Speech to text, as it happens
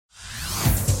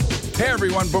Hey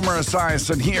everyone, Boomer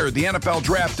Esiason here. The NFL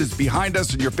Draft is behind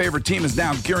us and your favorite team is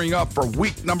now gearing up for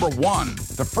week number 1.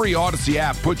 The free Odyssey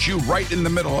app puts you right in the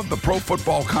middle of the pro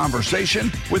football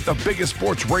conversation with the biggest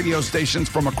sports radio stations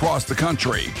from across the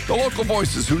country. The local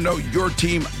voices who know your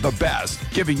team the best,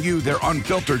 giving you their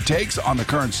unfiltered takes on the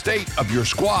current state of your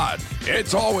squad.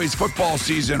 It's always football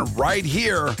season right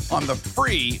here on the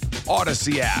free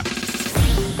Odyssey app.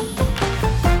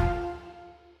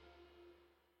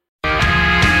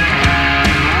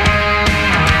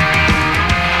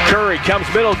 Curry comes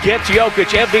middle, gets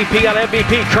Jokic, MVP on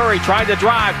MVP. Curry trying to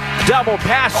drive, double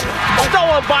pass,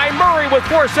 stolen by Murray with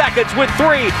 4 seconds with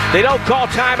 3. They don't call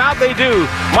timeout, they do.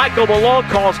 Michael Malone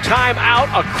calls timeout,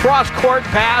 a cross-court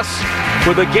pass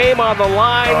with the game on the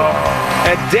line.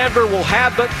 And Denver will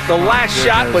have the last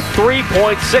shot with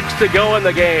 3.6 to go in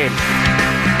the game.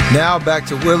 Now back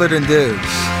to Willard and Dibs.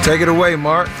 Take it away,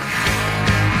 Mark.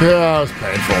 Yeah, that was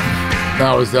painful.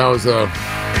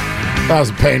 That was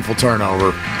a painful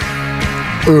turnover.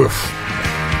 Oof.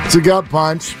 It's a gut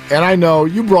punch, and I know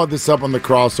you brought this up on the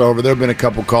crossover. There have been a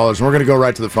couple callers, and we're going to go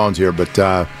right to the phones here, but,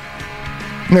 a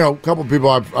couple people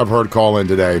I've heard call in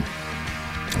today.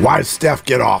 Why does Steph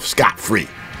get off scot-free?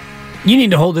 You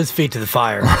need to hold his feet to the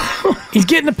fire. He's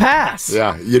getting a pass.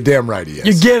 Yeah, you're damn right he is.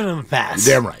 You're giving him a pass.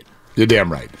 You're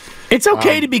damn right. It's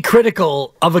okay to be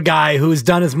critical of a guy who's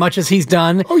done as much as he's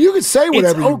done. Oh, you can say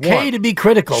whatever you want. It's okay to be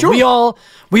critical. Sure.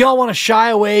 We all want to shy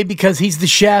away because he's the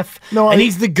chef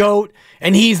he's the GOAT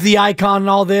and he's the icon and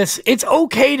all this. It's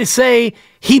okay to say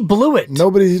he blew it.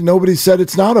 Nobody said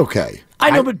it's not okay. I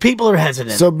know, but people are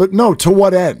hesitant. But no, to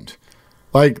what end?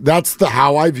 Like, that's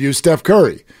how I view Steph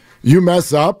Curry. You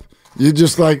mess up, you're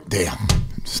just like, damn,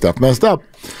 Steph messed up.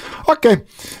 Okay.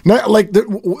 Now,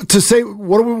 to say,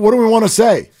 what do we want to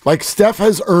say? Like, Steph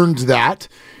has earned that.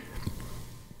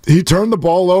 He turned the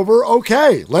ball over.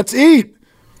 Okay, let's eat.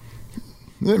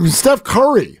 Steph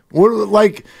Curry.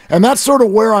 And that's sort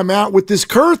of where I'm at with this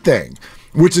Kerr thing,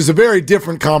 which is a very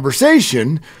different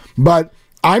conversation, but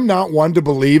I'm not one to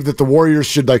believe that the Warriors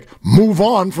should, move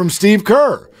on from Steve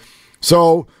Kerr.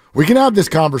 So we can have this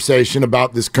conversation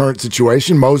about this current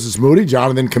situation. Moses Moody,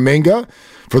 Jonathan Kuminga.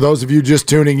 For those of you just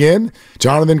tuning in,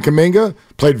 Jonathan Kuminga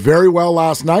played very well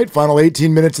last night, final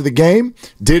 18 minutes of the game,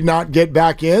 did not get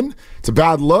back in. It's a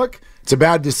bad look. It's a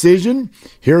bad decision.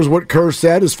 Here's what Kerr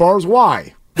said as far as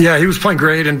why. Yeah, he was playing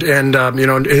great, and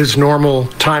his normal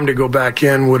time to go back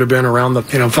in would have been around the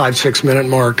 5-6 minute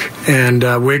mark. And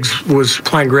Wiggs was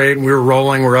playing great, and we were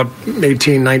rolling. We're up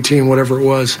 18, 19, whatever it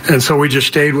was. And so we just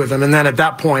stayed with him. And then at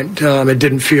that point, it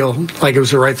didn't feel like it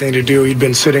was the right thing to do. He'd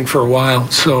been sitting for a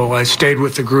while, so I stayed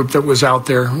with the group that was out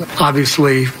there.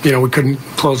 Obviously, we couldn't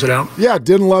close it out. Yeah,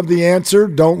 didn't love the answer,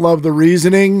 don't love the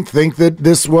reasoning, think that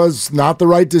this was not the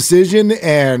right decision,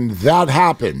 and that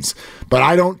happens. But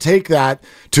I don't take that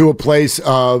to a place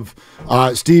of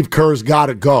Steve Kerr's got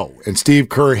to go, and Steve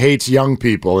Kerr hates young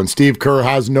people, and Steve Kerr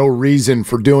has no reason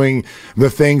for doing the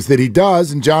things that he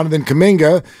does. And Jonathan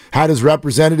Kuminga had his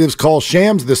representatives call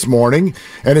shams this morning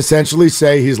and essentially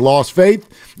say he's lost faith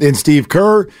in Steve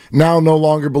Kerr, now no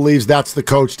longer believes that's the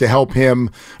coach to help him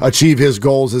achieve his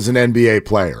goals as an NBA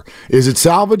player. Is it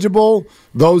salvageable?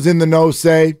 Those in the know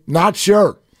say, not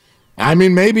sure. I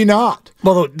mean, maybe not.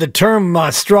 Well, the term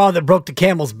straw that broke the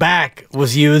camel's back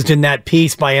was used in that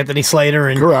piece by Anthony Slater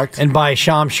and by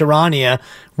Shams Charania,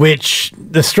 which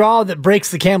the straw that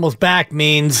breaks the camel's back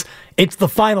means it's the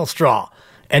final straw.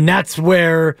 And that's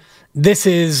where this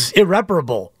is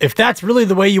irreparable. If that's really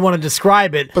the way you want to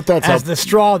describe it, the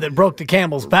straw that broke the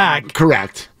camel's back.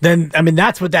 Correct. Then,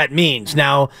 that's what that means.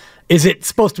 Now, is it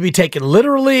supposed to be taken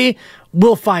literally?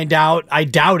 We'll find out. I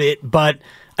doubt it, but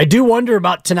I do wonder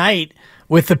about tonight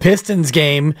with the Pistons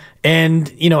game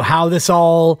and, how this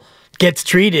all gets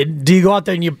treated. Do you go out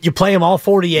there and you play him all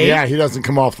 48? Yeah, he doesn't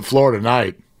come off the floor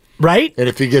tonight. Right? And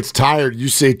if he gets tired, you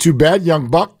say, too bad, young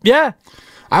buck. Yeah.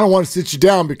 I don't want to sit you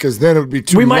down because then it would be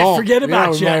too long. We might forget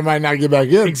about you. We might not get back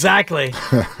in. Exactly.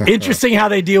 Interesting how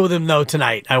they deal with him, though,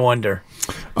 tonight, I wonder.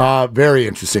 Very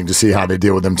interesting to see how they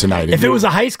deal with him tonight. If it was a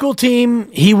high school team,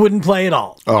 he wouldn't play at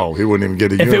all. Oh, he wouldn't even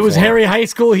get a uniform. If it was Harry High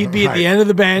School, he'd be at the end of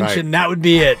the bench, and that would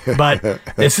be it. But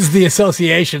this is the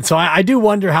association, so I do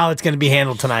wonder how it's going to be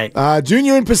handled tonight.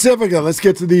 Junior in Pacifica, let's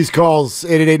get to these calls,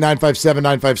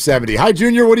 888-957-9570. Hi,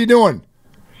 Junior, what are you doing?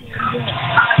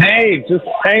 Hey, just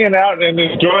hanging out and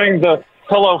enjoying the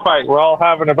pillow fight we're all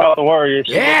having about the Warriors.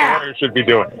 Yeah. What the Warriors should be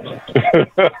doing.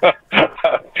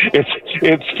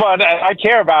 It's fun. I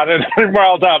care about it. I'm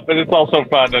riled up, but it's also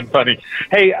fun and funny.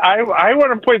 Hey, I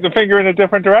want to point the finger in a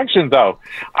different direction, though.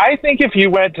 I think if you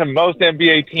went to most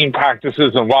NBA team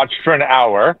practices and watched for an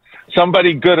hour,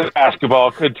 somebody good at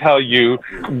basketball could tell you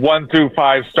 1 through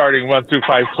 5 starting, 1 through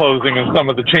 5 closing, and some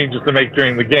of the changes to make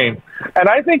during the game. And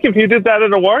I think if you did that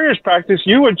at a Warriors practice,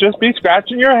 you would just be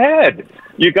scratching your head.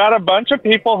 You got a bunch of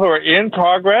people who are in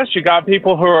progress. You got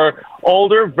people who are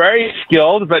older, very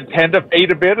skilled, but tend to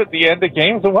fade a bit at the end of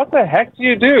games. And what the heck do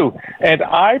you do? And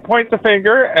I point the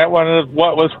finger at one of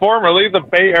what was formerly the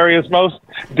Bay Area's most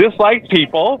disliked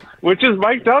people, which is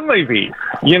Mike Dunleavy.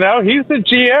 You know, he's the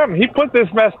GM. He put this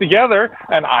mess together,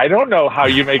 and I don't know how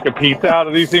you make a pizza out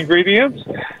of these ingredients.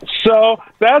 So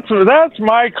that's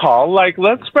my call. Like,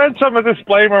 let's spread some of this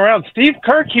blame around. Steve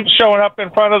Kerr keeps showing up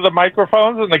in front of the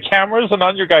microphones and the cameras and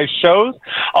on your guys' shows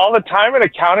all the time and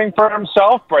accounting for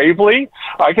himself bravely.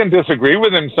 I can disagree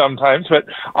with him sometimes, but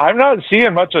I'm not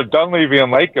seeing much of Dunleavy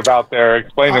and Lake about there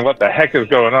explaining what the heck is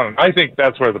going on. I think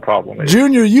that's where the problem is.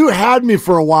 Junior, you had me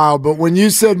for a while, but when you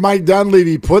said Mike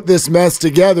Dunleavy put this mess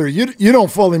together, you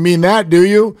don't fully mean that, do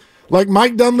you? Like,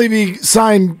 Mike Dunleavy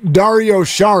signed Dario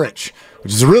Saric,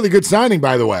 which is a really good signing,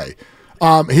 by the way.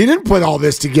 He didn't put all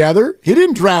this together. He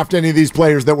didn't draft any of these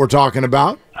players that we're talking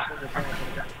about.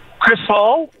 Chris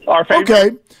Paul, our favorite.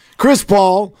 Okay. Chris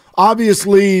Paul,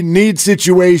 obviously need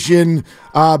situation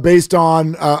based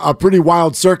on a pretty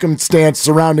wild circumstance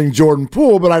surrounding Jordan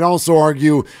Poole, but I'd also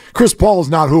argue Chris Paul is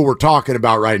not who we're talking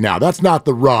about right now. That's not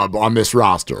the rub on this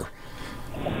roster.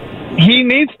 He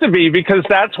needs to be, because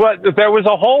there was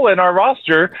a hole in our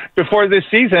roster before this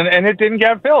season, and it didn't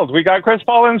get filled. We got Chris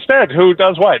Paul instead, who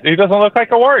does what? He doesn't look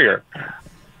like a Warrior.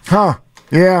 Huh.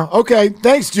 Yeah. Okay.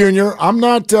 Thanks, Junior. I'm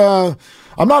not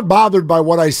bothered by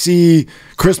what I see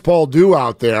Chris Paul do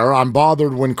out there. I'm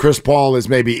bothered when Chris Paul is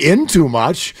maybe in too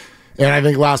much, and I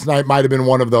think last night might have been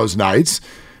one of those nights.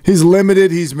 He's limited,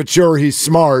 he's mature, he's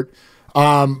smart,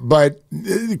 but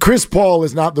Chris Paul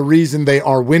is not the reason they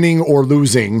are winning or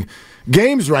losing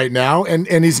games right now, and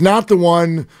he's not the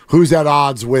one who's at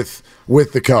odds with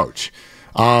the coach.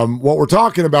 What we're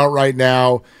talking about right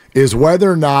now is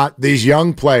whether or not these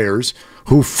young players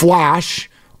who flash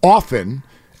often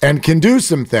and can do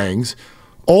some things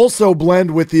also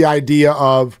blend with the idea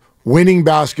of winning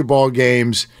basketball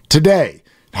games today,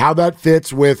 how that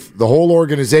fits with the whole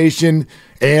organization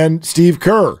and Steve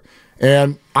Kerr.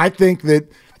 And I think that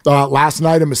last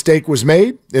night a mistake was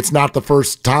made. It's not the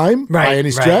first time by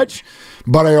any stretch,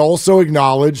 but I also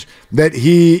acknowledge that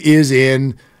he is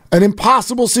in an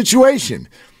impossible situation.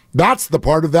 That's the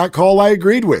part of that call I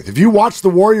agreed with. If you watch the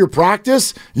Warrior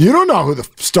practice, you don't know who the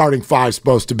starting five is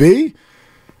supposed to be.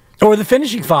 Or the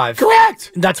finishing five.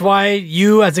 Correct. That's why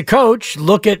you, as a coach,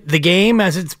 look at the game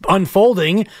as it's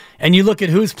unfolding, and you look at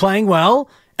who's playing well,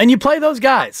 and you play those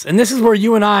guys. And this is where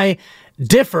you and I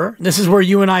differ. This is where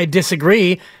you and I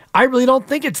disagree. I really don't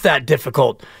think it's that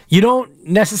difficult. You don't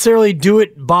necessarily do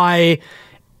it by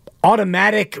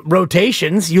automatic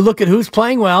rotations. You look at who's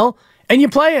playing well, and you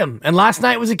play him. And last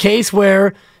night was a case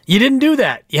where you didn't do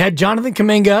that. You had Jonathan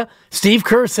Kuminga. Steve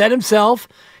Kerr said himself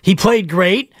he played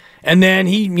great. And then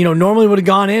he, normally would have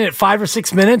gone in at 5 or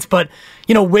 6 minutes, but,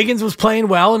 Wiggins was playing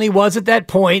well, and he was at that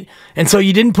point, and so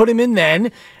you didn't put him in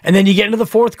then, and then you get into the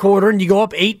fourth quarter, and you go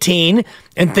up 18,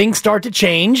 and things start to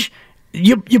change.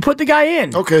 You put the guy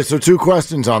in. Okay, so 2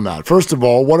 questions on that. First of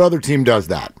all, what other team does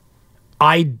that?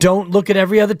 I don't look at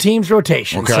every other team's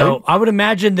rotation. Okay. So I would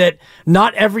imagine that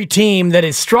not every team that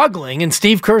is struggling, and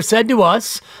Steve Kerr said to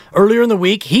us earlier in the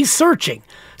week, he's searching.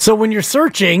 So when you're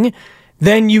searching,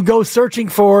 then you go searching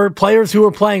for players who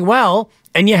are playing well,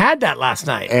 and you had that last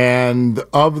night. And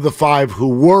of the 5 who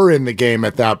were in the game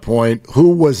at that point, who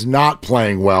was not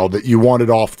playing well that you wanted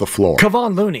off the floor?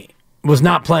 Kevon Looney was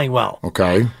not playing well.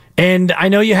 Okay. And I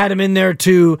know you had him in there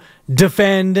to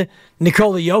defend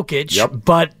Nikola Jokic,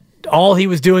 but all he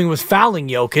was doing was fouling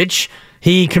Jokic.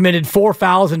 He committed 4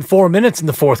 fouls in 4 minutes in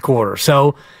the fourth quarter.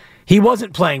 So he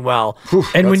wasn't playing well.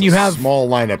 And when you have a small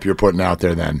lineup you're putting out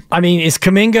there then. I mean, is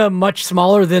Kuminga much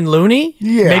smaller than Looney?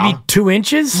 Yeah. Maybe 2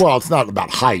 inches? Well, it's not about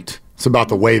height. It's about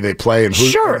the way they play and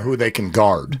who they can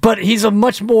guard. But he's a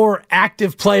much more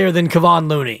active player than Kevon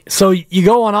Looney. So you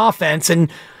go on offense,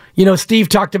 and, Steve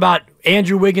talked about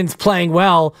Andrew Wiggins playing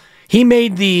well. He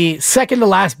made the second to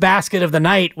last basket of the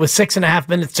night with 6.5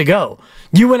 minutes to go.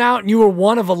 You went out and you were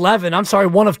 1 of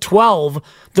 12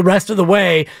 the rest of the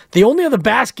way. The only other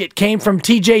basket came from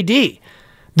TJD.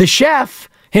 The chef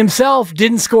himself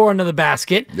didn't score another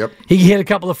basket. Yep. He hit a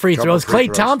couple of free throws.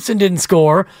 Klay Thompson didn't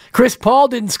score. Chris Paul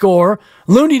didn't score.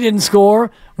 Looney didn't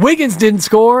score. Wiggins didn't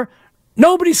score.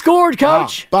 Nobody scored,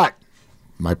 Coach. But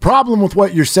my problem with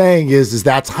what you're saying is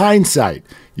that's hindsight.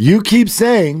 You keep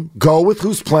saying go with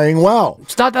who's playing well.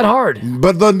 It's not that hard.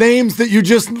 But the names that you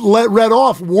just read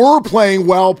off were playing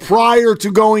well prior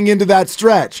to going into that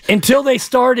stretch. Until they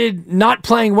started not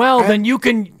playing well, then you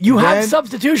have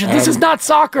substitutions. This is not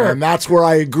soccer. And that's where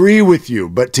I agree with you.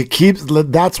 But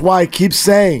that's why I keep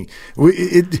saying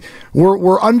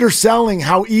we're underselling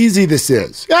how easy this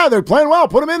is. Yeah, they're playing well.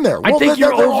 Put them in there. I think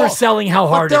you're overselling how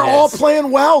hard it is. They're all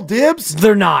playing well, Dibs.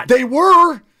 They're not. They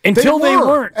were. Until they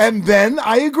weren't. And then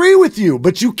I agree with you,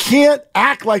 but you can't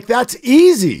act like that's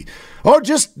easy. Oh,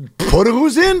 just put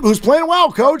who's playing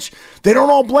well, coach. They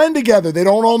don't all blend together. They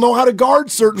don't all know how to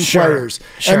guard certain players.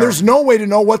 Sure. And there's no way to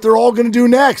know what they're all going to do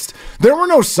next. There were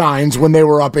no signs when they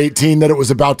were up 18 that it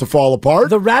was about to fall apart.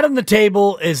 The rat on the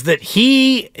table is that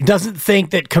he doesn't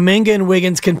think that Kuminga and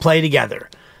Wiggins can play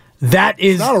together. That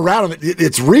is not a rat on it.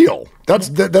 It's real. That's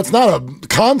not a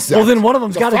concept. Well, then one of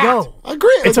them's got to go. I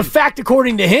agree. It's a fact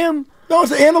according to him. No,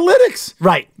 it's analytics.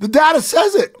 Right. The data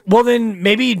says it. Well, then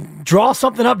maybe draw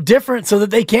something up different so that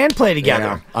they can play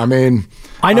together. Yeah, I mean,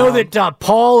 I know that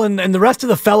Paul and the rest of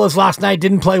the fellas last night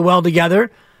didn't play well together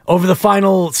over the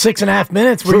final 6.5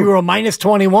 minutes where you were a minus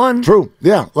 21. True.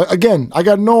 Yeah. Again, I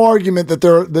got no argument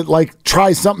that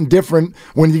try something different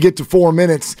when you get to 4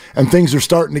 minutes and things are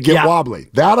starting to get wobbly.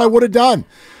 That I would have done.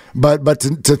 But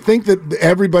to think that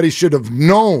everybody should have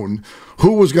known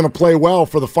who was going to play well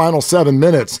for the final 7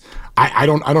 minutes, I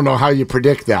don't know how you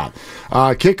predict that.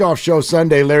 Kickoff show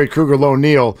Sunday, Larry Krueger, Low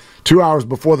Neal, 2 hours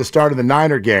before the start of the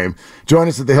Niner game. Join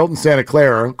us at the Hilton Santa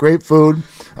Clara. Great food,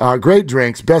 great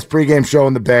drinks, best pregame show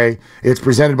in the Bay. It's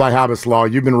presented by Habas Law.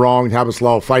 You've been wronged. Habas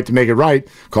Law will fight to make it right.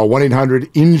 Call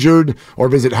 1-800-INJURED or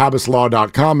visit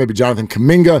habaslaw.com. Maybe Jonathan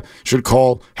Kuminga should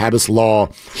call Habas Law.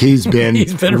 He's been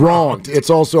wronged. It's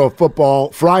also a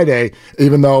Football Friday,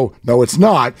 even though, no, it's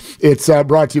not. It's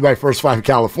brought to you by First 5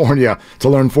 California. To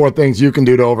learn 4 things you can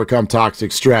do to overcome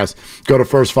toxic stress, go to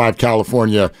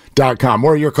first5california.com.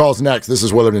 More of your calls next. This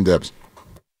is Willard and Dibs.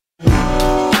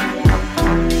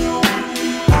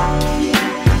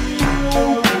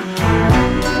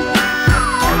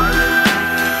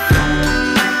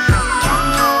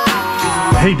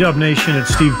 Hey, Dub Nation,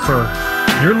 it's Steve Kerr.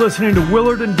 You're listening to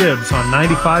Willard and Dibs on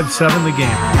 95.7 The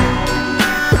Game.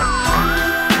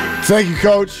 Thank you,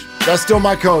 Coach. That's still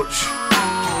my coach.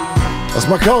 That's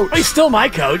my coach. He's still my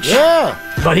coach. Yeah.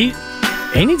 But he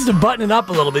needs to button it up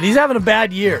a little bit. He's having a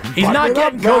bad year. He's not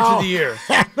getting Coach of the Year.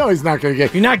 No, he's not going to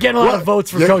get. You're not getting a lot of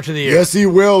votes for Coach of the Year. Yes, he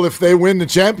will if they win the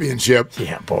championship.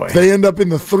 Yeah, boy. If they end up in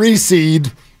the 3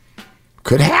 seed.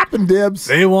 Could happen, Dibs.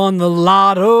 They won the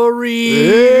lottery.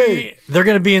 Hey. They're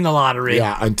going to be in the lottery.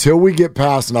 Yeah, until we get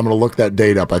past, and I'm going to look that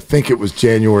date up. I think it was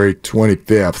January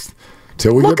 25th.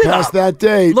 Till we get past that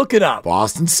date. Look it up.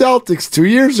 Boston Celtics 2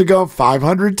 years ago,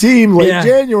 500 team, late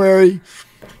January.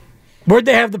 Where'd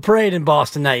they have the parade in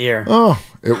Boston that year? Oh,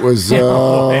 it was. That's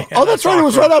right. It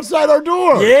was right outside our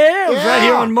door. Yeah, it was right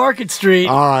here on Market Street.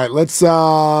 All right, let's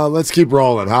keep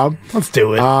rolling, huh? Let's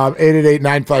do it.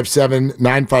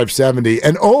 888-957-9570.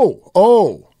 And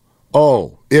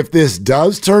if this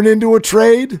does turn into a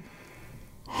trade,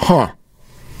 there's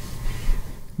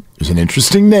an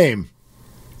interesting name.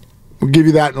 We'll give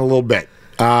you that in a little bit.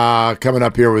 Coming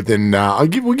up here within, we'll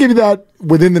give you that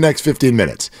within the next 15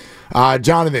 minutes.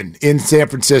 Jonathan in San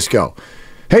Francisco.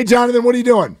 Hey, Jonathan, what are you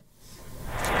doing?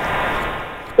 Hey,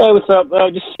 what's up?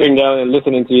 Just sitting down and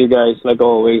listening to you guys, like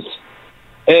always.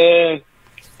 This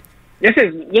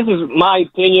is my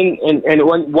opinion, and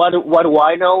what do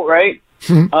I know, right?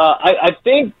 I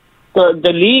think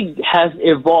the league has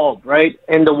evolved, right?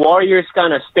 And the Warriors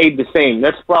kind of stayed the same.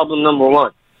 That's problem number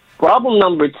 1. Problem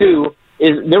number 2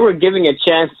 is they were giving a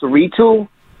chance to retool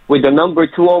with the number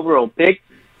 2 overall pick,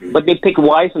 but they picked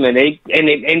Wiseman, and they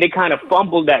kind of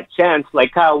fumbled that chance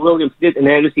like Kyle Williams did in the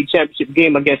NFC Championship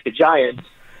game against the Giants.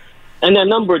 And then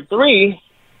number 3,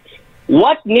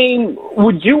 what name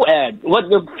would you add?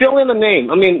 Fill in a name.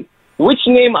 I mean, which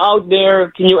name out there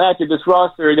can you add to this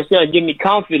roster that's going to give me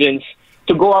confidence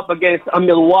to go up against a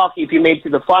Milwaukee if you made it to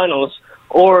the finals,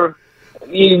 or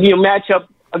you match up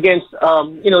against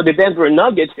the Denver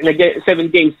Nuggets in a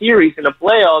 7-game series in the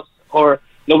playoffs or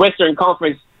the Western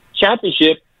Conference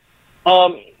Championship?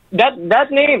 That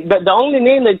name, the only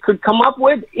name that could come up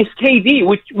with is KD,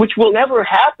 which will never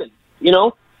happen,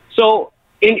 So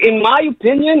in my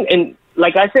opinion, and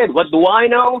like I said, what do I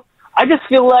know? I just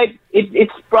feel like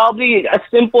it's probably as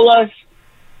simple as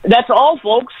that's all,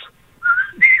 folks.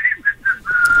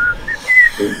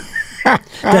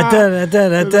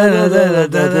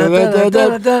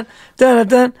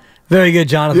 Very good,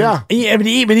 Jonathan. Yeah.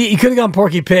 He could have gone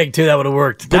Porky Pig, too. That would have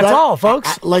worked. That's all,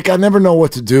 folks. I never know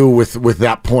what to do with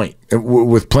that point.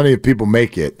 With plenty of people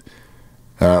make it.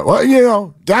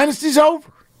 Well, dynasty's over.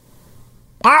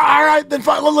 All right, then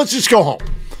fine. Well, let's just go home.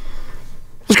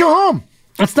 Let's go home.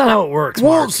 That's not how it works,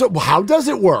 Well, Mark. so how does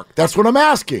it work? That's what I'm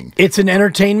asking. It's an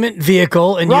entertainment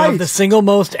vehicle, and you have the single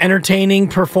most entertaining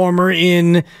performer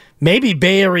in maybe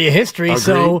Bay Area history. Agreed.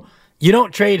 So you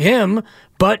don't trade him,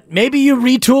 but maybe you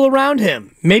retool around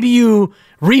him. Maybe you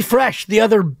refresh the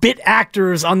other bit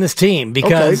actors on this team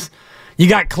because you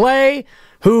got Clay,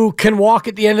 who can walk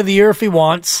at the end of the year if he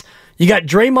wants. You got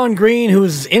Draymond Green,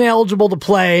 who's ineligible to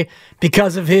play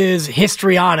because of his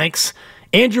histrionics.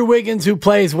 Andrew Wiggins, who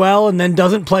plays well and then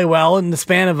doesn't play well in the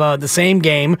span of the same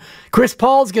game. Chris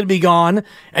Paul's going to be gone,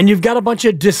 and you've got a bunch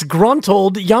of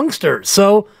disgruntled youngsters.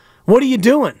 So what are you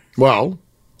doing? Well,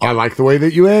 I like the way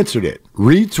that you answered it.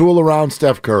 Retool around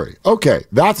Steph Curry. Okay,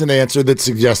 that's an answer that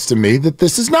suggests to me that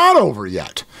this is not over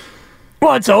yet.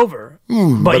 Well, it's over,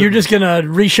 but you're just going to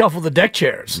reshuffle the deck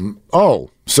chairs. Oh,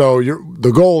 so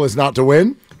the goal is not to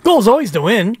win? Goal's always to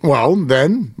win. Well,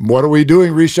 then, what are we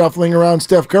doing reshuffling around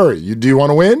Steph Curry? Do you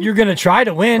want to win? You're going to try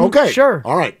to win. Okay. Sure.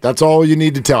 All right. That's all you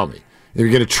need to tell me. If you're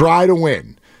going to try to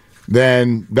win,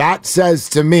 then that says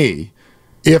to me,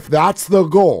 if that's the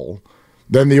goal,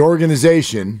 then the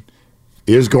organization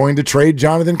is going to trade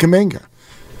Jonathan Kuminga.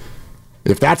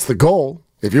 If that's the goal,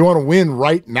 if you want to win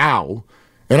right now,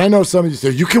 and I know some of you say,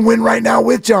 you can win right now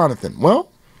with Jonathan.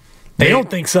 Well, they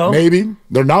don't think so. Maybe.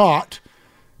 They're not.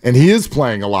 And he is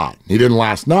playing a lot. He didn't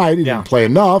last night. He didn't play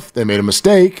enough. They made a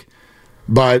mistake.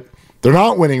 But they're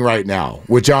not winning right now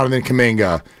with Jonathan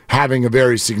Kuminga having a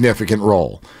very significant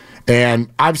role.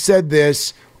 And I've said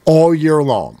this all year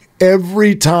long.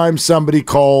 Every time somebody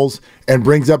calls and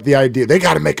brings up the idea, they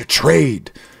got to make a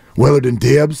trade. Willard and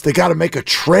Dibs, they got to make a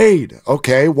trade.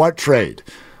 Okay, what trade?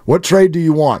 What trade do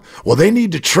you want? Well, they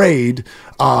need to trade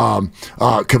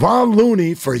Kevon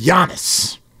Looney for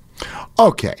Giannis.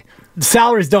 Okay. The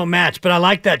salaries don't match, but I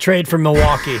like that trade for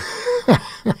Milwaukee.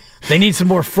 They need some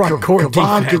more front court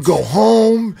defense. Kevon could go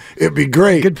home. It'd be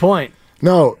great. Good point.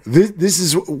 No, this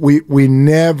is we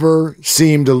never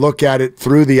seem to look at it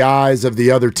through the eyes of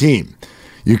the other team.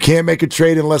 You can't make a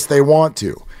trade unless they want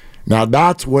to. Now,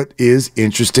 that's what is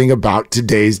interesting about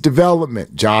today's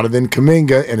development. Jonathan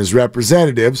Kuminga and his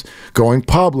representatives going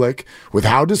public with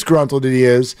how disgruntled he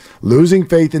is, losing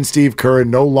faith in Steve Kerr, and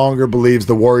no longer believes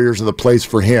the Warriors are the place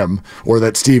for him or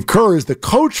that Steve Kerr is the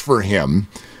coach for him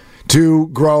to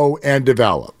grow and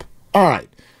develop. All right,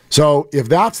 so if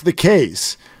that's the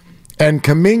case and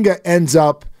Kuminga ends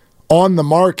up on the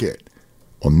market,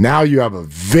 well, now you have a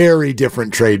very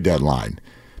different trade deadline.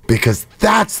 Because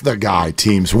that's the guy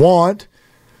teams want.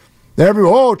 Trade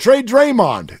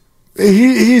Draymond.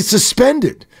 He's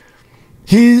suspended.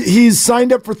 He's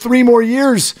signed up for 3 more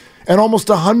years and almost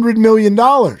 $100 million.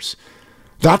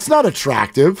 That's not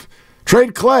attractive.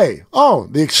 Trade Clay. Oh,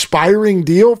 the expiring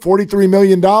deal, $43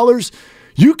 million.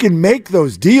 You can make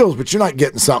those deals, but you're not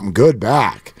getting something good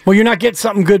back. Well, you're not getting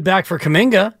something good back for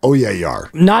Kuminga. Oh, yeah, you are.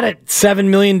 Not at $7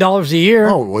 million a year.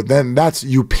 Oh, well, then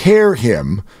you pair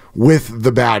him with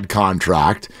the bad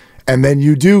contract, and then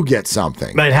you do get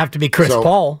something. But it'd have to be Chris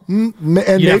Paul. And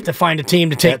you'd have to find a team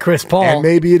to take Chris Paul. And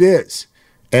maybe it is.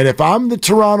 And if I'm the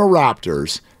Toronto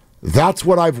Raptors, that's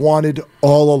what I've wanted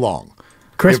all along.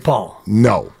 Chris Paul.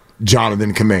 No,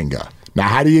 Jonathan Kuminga. Now,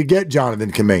 how do you get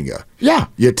Jonathan Kuminga? Yeah,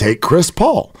 you take Chris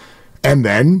Paul. And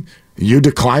then you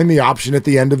decline the option at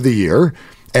the end of the year,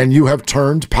 and you have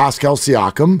turned Pascal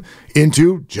Siakam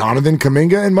into Jonathan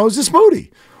Kuminga and Moses Moody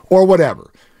or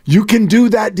whatever. You can do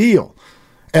that deal.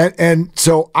 And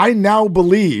so I now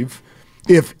believe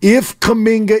if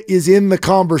Kuminga is in the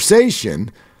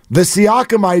conversation, the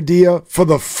Siakam idea for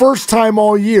the first time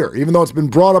all year, even though it's been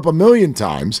brought up a million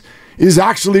times, is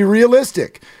actually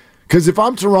realistic. Because if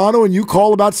I'm Toronto and you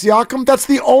call about Siakam, that's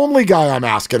the only guy I'm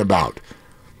asking about.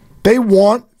 They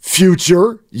want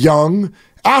future young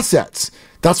assets.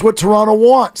 That's what Toronto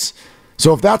wants.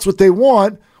 So if that's what they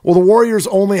want, well, the Warriors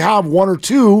only have 1 or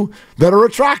 2 that are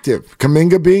attractive,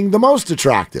 Kuminga being the most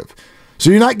attractive. So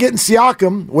you're not getting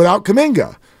Siakam without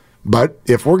Kuminga. But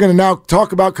if we're going to now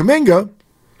talk about Kuminga,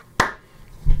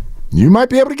 you might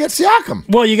be able to get Siakam.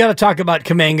 Well, you got to talk about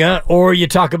Kuminga or you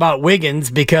talk about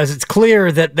Wiggins because it's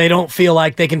clear that they don't feel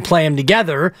like they can play them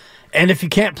together. And if you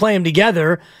can't play them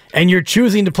together and you're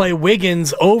choosing to play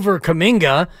Wiggins over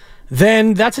Kuminga,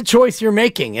 then that's a choice you're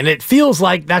making. And it feels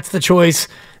like that's the choice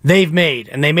they've made.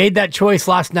 And they made that choice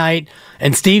last night.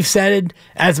 And Steve said it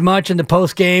as much in the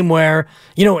postgame where,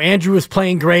 Andrew was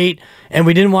playing great and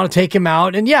we didn't want to take him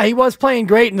out. And yeah, he was playing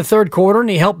great in the third quarter and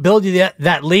he helped build you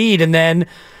that lead. And then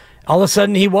all of a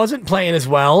sudden he wasn't playing as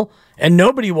well and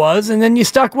nobody was. And then you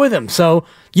stuck with him. So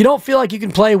you don't feel like you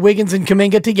can play Wiggins and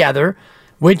Kuminga together.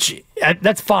 which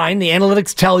that's fine. The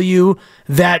analytics tell you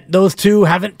that those two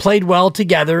haven't played well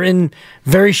together in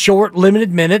very short,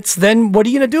 limited minutes. Then what are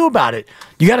you going to do about it?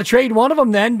 You got to trade one of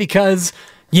them then because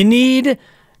you need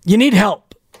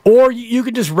help. Or you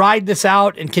could just ride this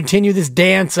out and continue this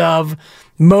dance of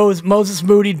Moses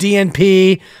Moody,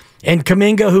 DNP, and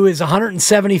Kuminga, who is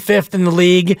 175th in the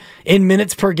league in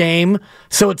minutes per game.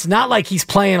 So it's not like he's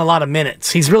playing a lot of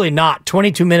minutes. He's really not.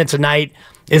 22 minutes a night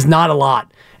is not a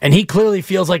lot. And he clearly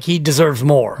feels like he deserves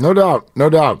more. No doubt.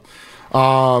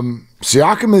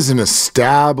 Siakam is an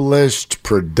established,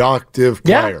 productive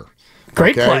player. Yeah,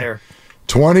 great player.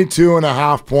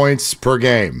 22.5 points per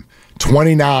game.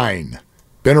 29.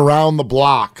 Been around the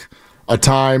block a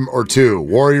time or two.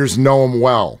 Warriors know him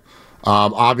well.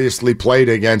 Obviously played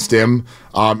against him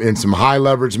in some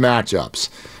high-leverage matchups.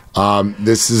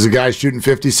 This is a guy shooting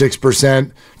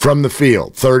 56% from the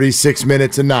field, 36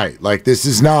 minutes a night. Like, this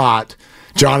is not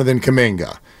Jonathan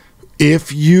Kuminga.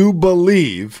 If you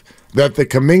believe that the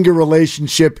Kuminga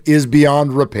relationship is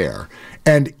beyond repair,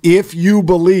 and if you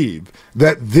believe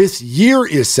that this year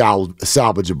is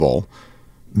salvageable,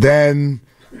 then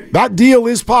that deal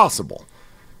is possible.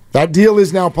 That deal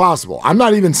is now possible. I'm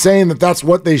not even saying that that's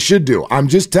what they should do. I'm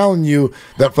just telling you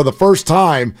that for the first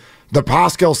time, the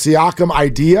Pascal Siakam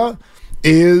idea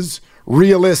is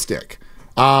realistic.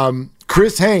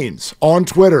 Chris Haynes on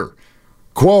Twitter,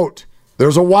 quote,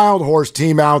 "There's a wild horse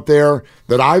team out there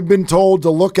that I've been told to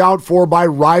look out for by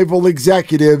rival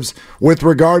executives with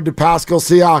regard to Pascal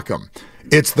Siakam.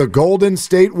 It's the Golden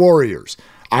State Warriors.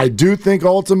 I do think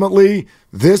ultimately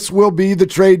this will be the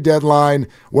trade deadline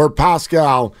where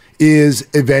Pascal is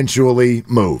eventually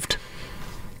moved."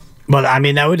 But, I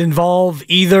mean, that would involve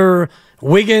either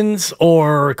Wiggins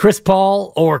or Chris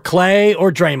Paul or Clay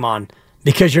or Draymond,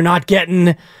 because you're not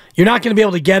going to be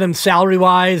able to get him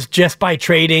salary-wise just by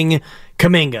trading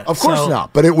Kuminga. Of course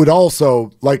not. But it would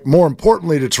also, like, more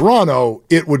importantly to Toronto,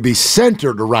 it would be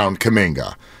centered around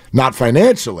Kuminga. Not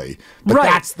financially, but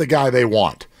that's the guy they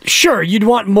want. Sure, you'd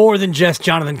want more than just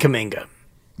Jonathan Kuminga.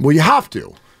 Well, you have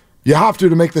to. You have to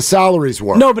make the salaries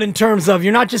work. No, but in terms of,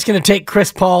 you're not just going to take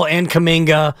Chris Paul and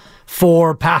Kuminga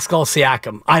for Pascal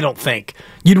Siakam, I don't think.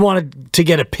 You'd want to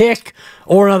get a pick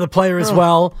or another player as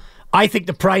well. I think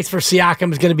the price for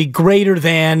Siakam is going to be greater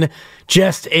than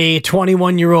just a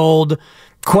 21-year-old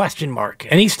question mark.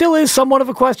 And he still is somewhat of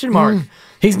a question mark.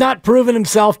 He's not proven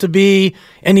himself to be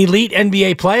an elite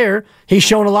NBA player. He's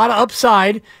shown a lot of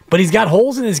upside, but he's got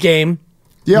holes in his game.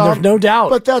 Yeah, there's no doubt.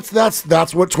 But that's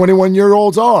what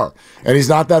 21-year-olds are. And he's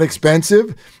not that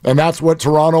expensive, and that's what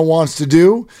Toronto wants to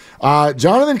do.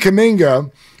 Jonathan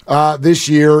Kuminga this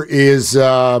year is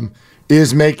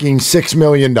making $6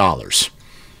 million.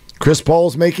 Chris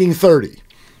Paul's making $30.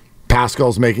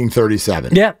 Pascal's making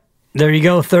 $37. Yeah, there you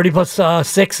go. 30 plus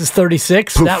 6 is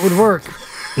 36. Poof. That would work.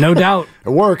 No doubt. It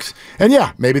works. And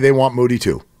yeah, maybe they want Moody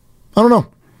too. I don't know.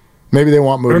 Maybe they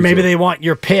want Moody. Or maybe too. they want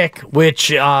your pick,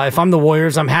 which if I'm the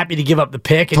Warriors, I'm happy to give up the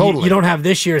pick. And totally. You don't have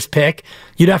this year's pick.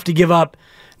 You'd have to give up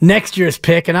next year's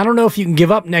pick. And I don't know if you can give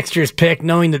up next year's pick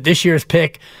knowing that this year's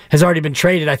pick has already been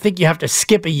traded. I think you have to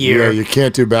skip a year. Yeah, you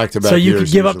can't do back-to-back So you years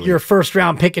could give usually. up your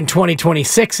first-round pick in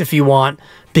 2026 if you want,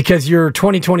 because your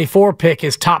 2024 pick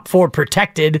is top 4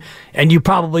 protected, and you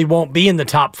probably won't be in the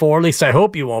top 4. At least I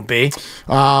hope you won't be.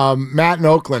 Matt in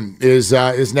Oakland is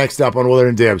next up on Willard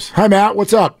and Dibs. Hi, Matt.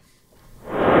 What's up?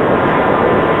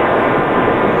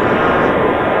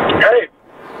 Hey.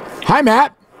 Hi,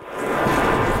 Matt.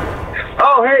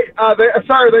 Oh, hey.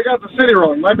 Sorry, they got the city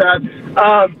wrong. My bad.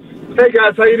 Hey,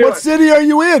 guys. How you doing? What city are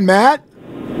you in, Matt?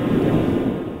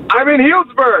 I'm in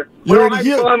Healdsburg. You're in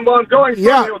I'm going from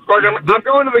Healdsburg. I'm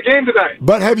going to the game today.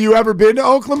 But have you ever been to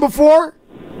Oakland before?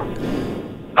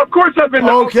 Of course I've been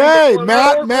to Oakland. Okay,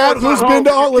 Matt, who's been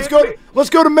to Oakland? Let's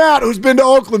go to Matt, who's been to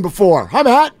Oakland before. Hi,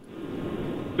 Matt.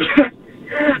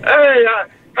 Hey,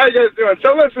 how you guys doing?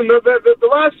 So listen, the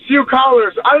last few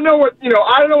callers, I don't know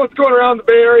what's going around the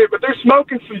Bay Area, but they're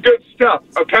smoking some good stuff.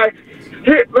 Okay,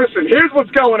 here's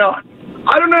what's going on.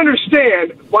 I don't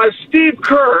understand why Steve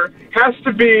Kerr has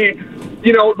to be,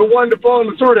 the one to fall in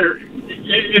the sword here.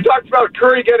 You talked about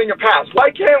Curry getting a pass. Why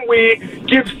can't we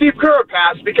give Steve Kerr a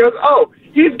pass? Because,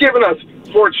 he's given us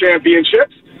 4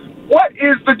 championships. What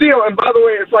is the deal? And by the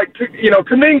way, it's like,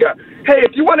 Kuminga, hey,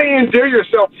 if you want to endear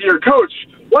yourself to your coach,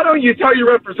 why don't you tell your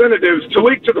representatives to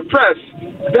leak to the press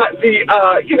that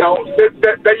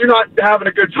that you're not having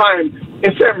a good time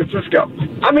in San Francisco?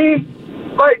 I mean,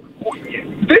 like,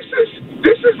 this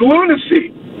is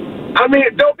lunacy. I mean,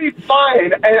 they'll be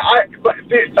fine. And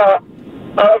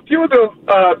a few of the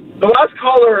last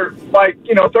caller,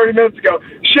 30 minutes ago,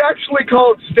 she actually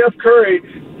called Steph Curry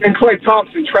and Klay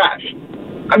Thompson trash.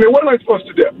 I mean, what am I supposed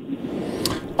to do?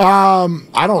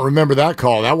 I don't remember that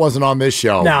call. That wasn't on this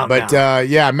show. No,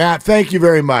 yeah, Matt, thank you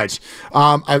very much.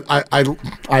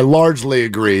 I largely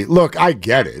agree. Look, I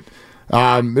get it.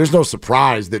 There's no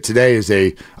surprise that today is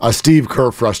a Steve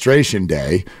Kerr frustration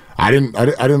day. I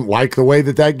didn't like the way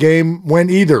that game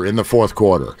went either in the fourth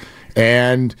quarter.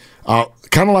 And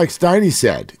kind of like Steiny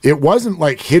said, it wasn't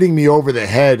like hitting me over the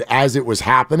head as it was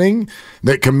happening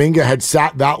that Kuminga had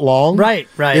sat that long. Right.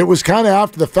 It was kind of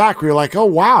after the fact where you're like, oh,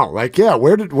 wow. Like, yeah,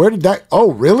 where did that?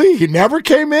 Oh, really? He never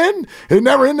came in? He was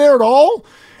never in there at all?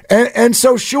 And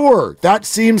so, sure, that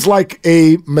seems like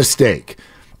a mistake.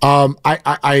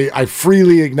 I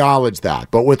freely acknowledge that.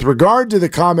 But with regard to the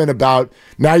comment about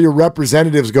now your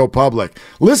representatives go public,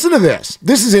 listen to this.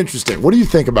 This is interesting. What do you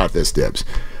think about this, Dibs?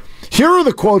 Here are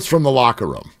the quotes from the locker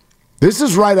room. This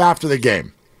is right after the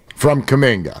game from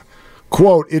Kuminga.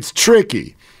 Quote, "It's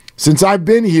tricky. Since I've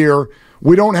been here,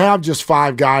 we don't have just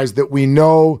 5 guys that we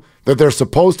know that they're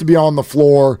supposed to be on the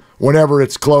floor whenever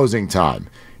it's closing time.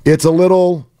 It's a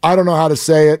little, I don't know how to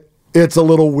say it, it's a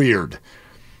little weird.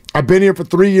 I've been here for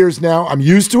 3 years now. I'm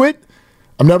used to it.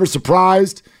 I'm never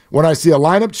surprised when I see a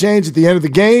lineup change at the end of the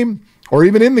game or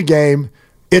even in the game.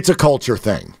 It's a culture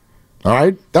thing." All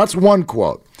right? That's one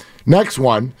quote. Next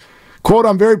one, quote,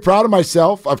 "I'm very proud of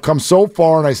myself. I've come so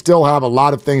far and I still have a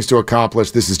lot of things to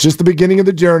accomplish. This is just the beginning of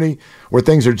the journey where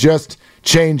things are just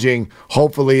changing.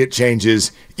 Hopefully it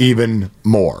changes even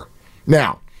more."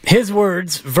 Now, his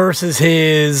words versus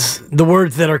the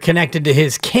words that are connected to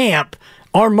his camp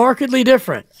are markedly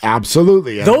different.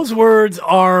 Absolutely. Those words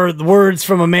are the words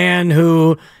from a man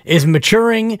who is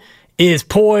maturing, is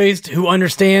poised, who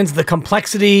understands the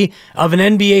complexity of an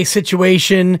NBA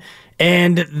situation,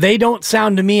 and they don't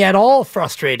sound to me at all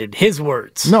frustrated, his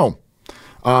words. No.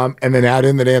 And then add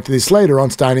in that Anthony Slater on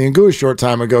Steiny and Goo a short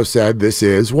time ago said this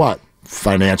is what?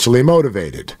 Financially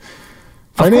motivated.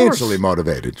 Financially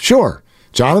motivated. Sure.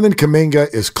 Jonathan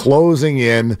Kuminga is closing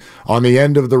in on the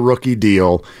end of the rookie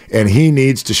deal, and he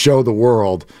needs to show the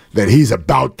world that he's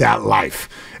about that life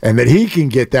and that he can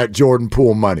get that Jordan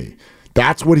Poole money.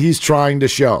 That's what he's trying to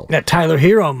show. That Tyler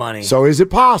Hero money. So is it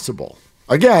possible?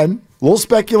 Again, a little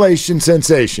speculation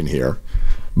sensation here,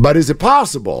 but is it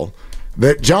possible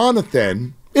that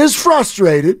Jonathan is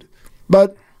frustrated,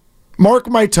 but mark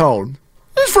my tone,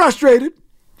 he's frustrated.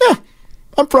 Yeah,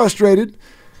 I'm frustrated.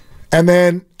 And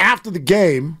then after the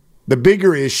game, the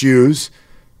bigger issues,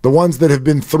 the ones that have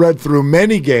been thread through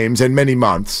many games and many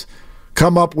months,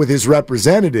 come up with his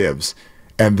representatives,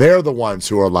 and they're the ones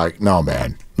who are like, no,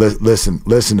 man, listen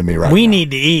to me right now. We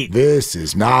need to eat. This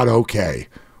is not okay,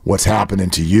 what's happening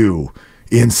to you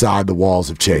inside the walls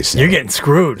of Chase. You're getting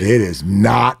screwed. It is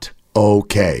not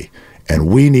okay, and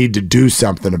we need to do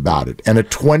something about it. And a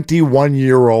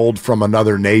 21-year-old from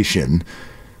another nation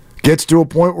gets to a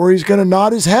point where he's going to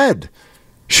nod his head.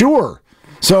 Sure.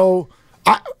 So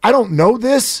I don't know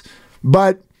this,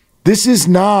 but this is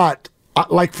not,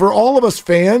 like for all of us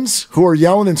fans who are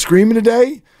yelling and screaming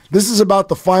today, this is about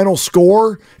the final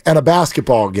score and a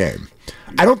basketball game.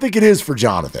 I don't think it is for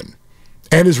Jonathan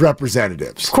and his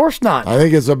representatives. Of course not. I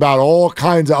think it's about all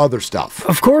kinds of other stuff.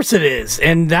 Of course it is.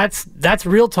 And that's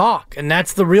real talk. And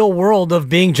that's the real world of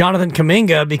being Jonathan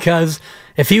Kuminga, because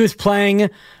if he was playing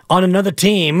on another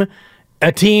team,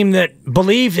 a team that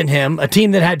believed in him, a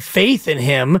team that had faith in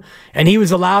him, and he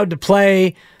was allowed to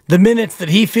play the minutes that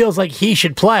he feels like he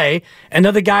should play, and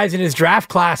other guys in his draft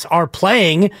class are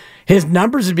playing, his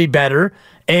numbers would be better,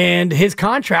 and his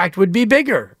contract would be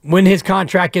bigger when his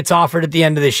contract gets offered at the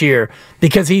end of this year,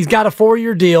 because he's got a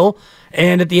 4-year deal,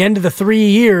 and at the end of the 3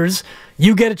 years,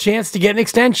 you get a chance to get an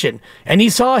extension. And he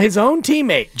saw his own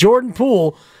teammate, Jordan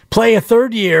Poole, play a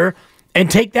 3rd year and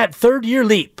take that 3rd-year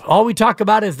leap. All we talk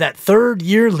about is that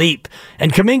 3rd-year leap.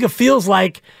 And Kuminga feels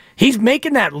like he's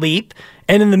making that leap,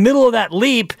 and in the middle of that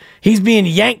leap, he's being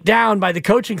yanked down by the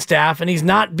coaching staff, and he's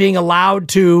not being allowed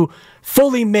to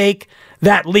fully make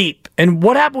that leap. And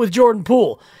what happened with Jordan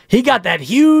Poole? He got that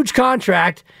huge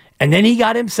contract, and then he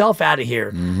got himself out of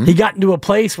here. Mm-hmm. He got into a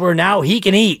place where now he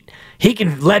can eat. He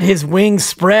can let his wings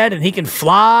spread, and he can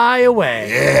fly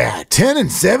away. Yeah,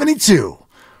 10-72.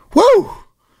 Woo!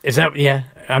 Is that, yeah?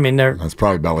 I mean, that's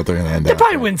probably about what they're going to end up. They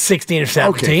probably win 16 or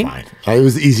 17. Okay, fine. It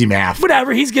was easy math.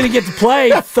 Whatever. He's going to get to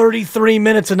play 33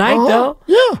 minutes a night, though.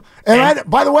 Yeah. And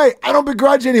by the way, I don't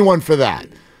begrudge anyone for that.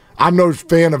 I'm no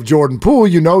fan of Jordan Poole.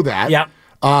 You know that. Yeah.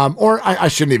 Or I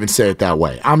shouldn't even say it that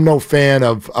way. I'm no fan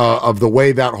of the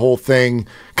way that whole thing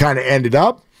kind of ended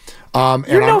up.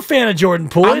 You're no fan of Jordan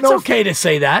Poole. It's okay to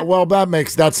say that. Well,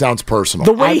 that sounds personal.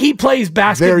 The way he plays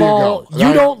basketball,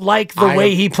 you don't like the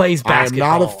way he plays basketball.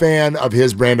 I am not a fan of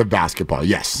his brand of basketball.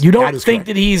 Yes. You don't think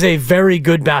that he's a very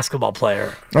good basketball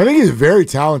player? I think he's a very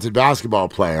talented basketball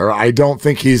player. I don't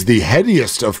think he's the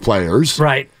headiest of players.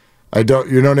 Right. I don't,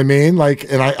 you know what I mean?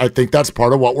 And I think that's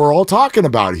part of what we're all talking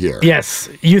about here. Yes.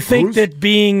 You think that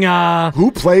being...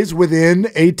 who plays within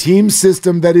a team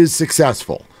system that is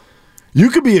successful? You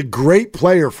could be a great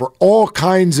player for all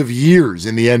kinds of years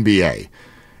in the NBA,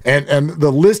 and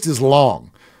the list is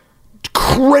long.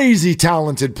 Crazy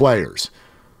talented players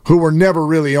who were never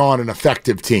really on an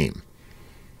effective team.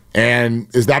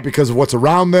 And is that because of what's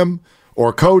around them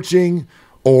or coaching,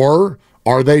 or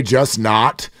are they just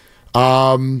not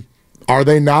signing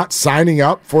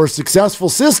up for a successful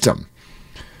system?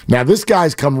 Now, this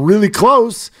guy's come really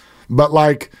close, but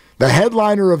the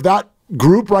headliner of that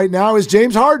group right now is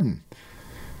James Harden.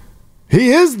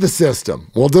 He is the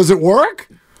system. Well, does it work?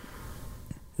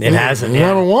 It hasn't. He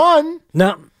never won.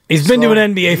 No. He's been to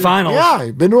an NBA Finals. Yeah,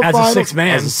 he's been to a final. As a sixth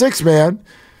man. As a sixth man.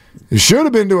 He should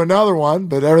have been to another one,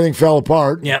 but everything fell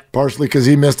apart. Yep. Partially because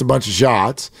he missed a bunch of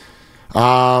shots.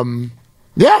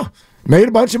 Yeah, made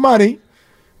a bunch of money.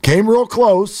 Came real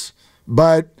close,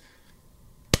 but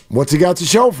what's he got to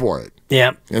show for it? Yeah.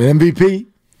 An MVP?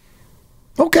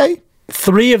 Okay.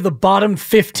 3 of the bottom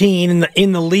 15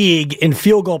 in the league in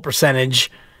field goal percentage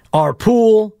are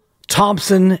Poole,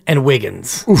 Thompson, and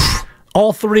Wiggins. Oof.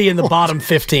 All 3 in the bottom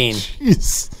 15.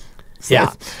 Jeez.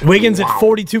 Yeah. Wiggins at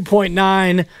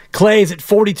 42.9, Clay's at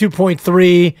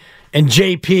 42.3, and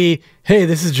JP, hey,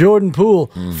 this is Jordan Poole,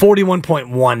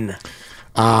 41.1.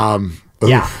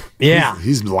 Yeah.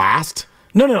 He's last?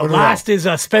 No. Last is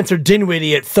Spencer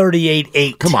Dinwiddie at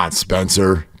 38.8. Come on,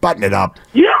 Spencer. Button it up.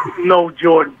 You don't know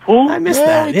Jordan Poole. I missed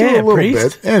that. Yeah, a little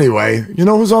bit. Anyway, you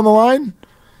know who's on the line?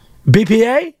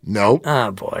 BPA? Nope. Oh,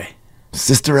 boy.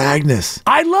 Sister Agnes.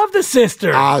 I love the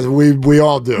sister. We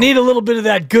all do. Need a little bit of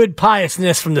that good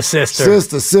piousness from the sister.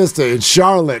 Sister in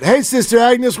Charlotte. Hey, Sister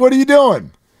Agnes, what are you doing?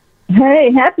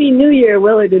 Hey, Happy New Year,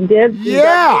 Willard and Dibs.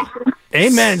 Yeah.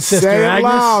 Amen, Sister Agnes. Say it Agnes.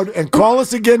 loud and call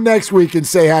us again next week and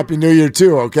say Happy New Year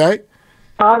too, okay?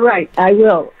 All right, I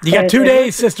will. You got 2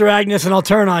 days, Sister Agnes, and I'll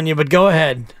turn on you, but go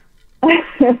ahead.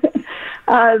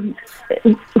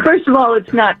 First of all,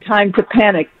 it's not time to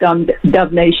panic,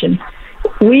 Dub Nation.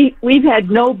 We've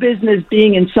had no business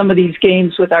being in some of these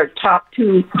games with our top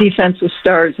 2 defensive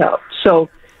stars out. So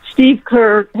Steve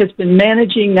Kerr has been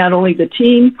managing not only the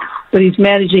team, but he's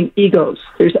managing egos.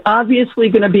 There's obviously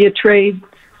going to be a trade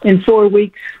in 4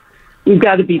 weeks. We've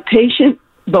got to be patient,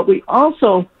 but we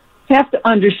also have to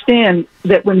understand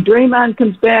that when Draymond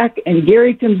comes back and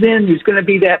Gary comes in, there's going to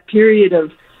be that period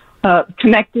of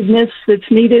connectedness that's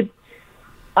needed.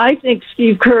 I think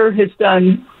Steve Kerr has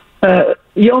done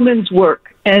yeoman's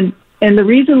work. And the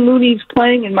reason Looney's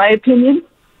playing, in my opinion,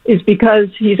 is because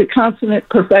he's a consummate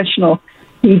professional.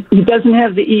 He doesn't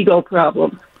have the ego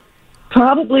problem.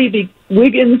 Probably the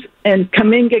Wiggins and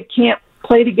Kuminga can't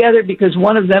play together because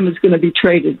one of them is going to be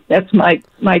traded. That's my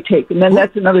take. And then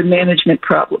that's another management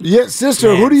problem. Yeah,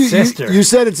 Sister, who do you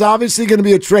said it's obviously going to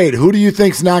be a trade. Who do you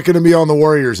think's not going to be on the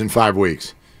Warriors in 5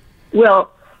 weeks?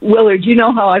 Well, Willard, you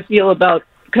know how I feel about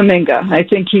Kuminga. I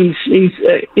think he's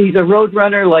a road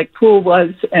runner like Poole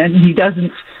was, and he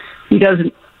hasn't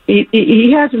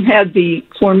had the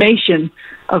formation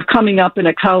of coming up in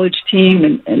a college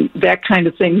team and that kind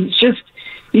of thing.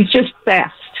 He's just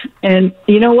fast. And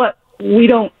you know what? He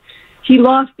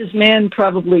lost his man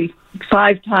probably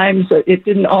 5 times. It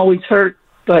didn't always hurt,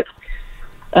 but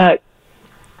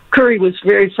Curry was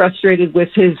very frustrated with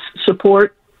his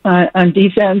support on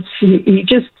defense. He's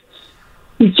just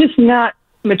not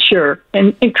mature,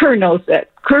 and Kerr knows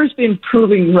that. Kerr's been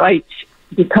proving right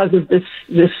because of this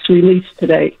release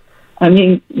today. I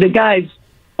mean, the guy's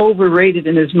overrated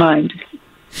in his mind.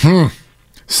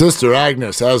 Sister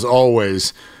Agnes, as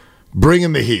always,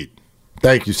 bringing the heat.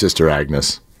 Thank you, Sister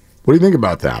Agnes. What do you think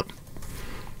about that?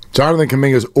 Jonathan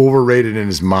Kuminga's overrated in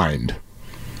his mind.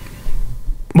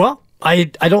 Well, I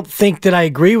don't think that I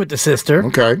agree with the sister.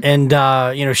 Okay. And,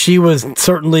 she was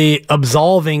certainly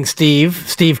absolving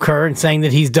Steve Kerr, and saying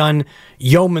that he's done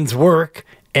yeoman's work.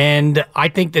 And I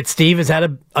think that Steve has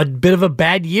had a bit of a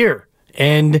bad year.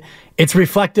 And it's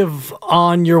reflective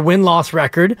on your win-loss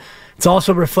record. It's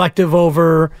also reflective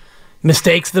over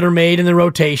mistakes that are made in the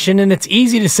rotation. And it's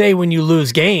easy to say when you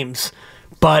lose games,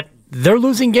 but they're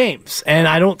losing games. And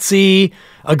I don't see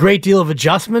a great deal of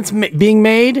adjustments being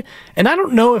made. And I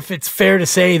don't know if it's fair to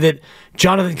say that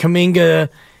Jonathan Kuminga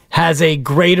has a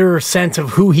greater sense of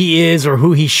who he is or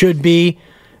who he should be.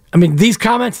 I mean, these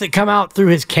comments that come out through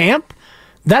his camp,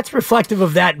 that's reflective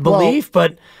of that belief,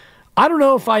 but I don't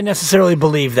know if I necessarily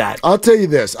believe that. I'll tell you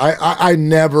this. I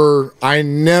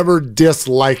never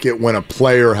dislike it when a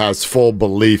player has full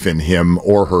belief in him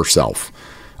or herself.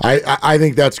 I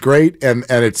think that's great, and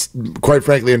it's quite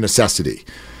frankly a necessity.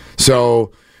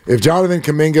 So if Jonathan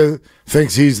Kuminga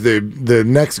thinks he's the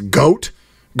next GOAT,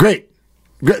 great.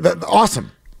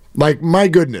 Awesome. Like, my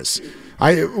goodness.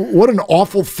 What an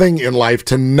awful thing in life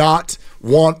to not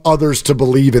want others to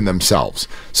believe in themselves.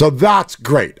 So that's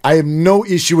great. I have no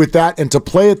issue with that. And to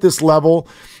play at this level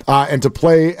and to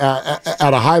play at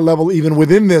a high level, even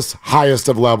within this highest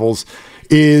of levels,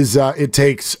 it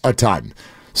takes a time.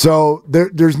 So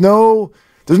there's no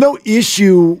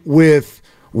issue with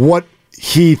what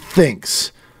he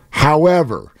thinks.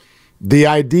 However, the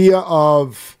idea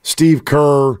of Steve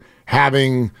Kerr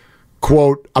having,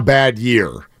 quote, a bad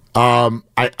year,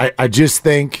 I just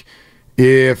think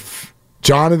if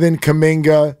Jonathan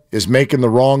Kuminga is making the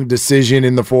wrong decision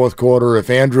in the fourth quarter, if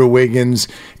Andrew Wiggins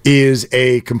is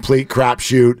a complete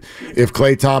crapshoot, if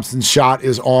Klay Thompson's shot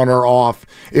is on or off,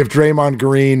 if Draymond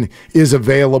Green is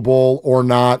available or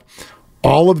not,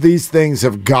 all of these things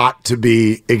have got to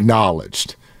be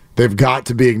acknowledged. They've got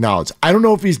to be acknowledged. I don't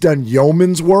know if he's done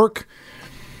yeoman's work.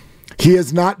 He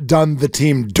has not done the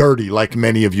team dirty like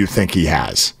many of you think he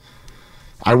has.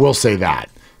 I will say that.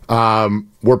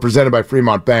 We're presented by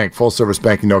Fremont Bank, full service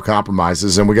banking, no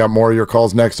compromises, and we got more of your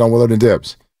calls next on Willard and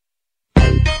Dibs.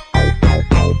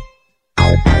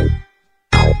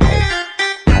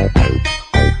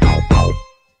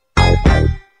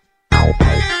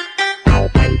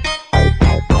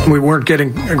 We weren't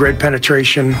getting a great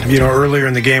penetration. Earlier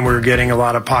in the game, we were getting a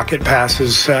lot of pocket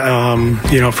passes, from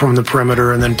the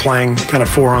perimeter, and then playing kind of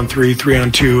 4-on-3,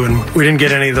 3-on-2, and we didn't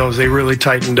get any of those. They really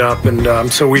tightened up,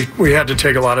 and so we had to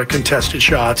take a lot of contested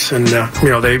shots, and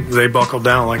they buckled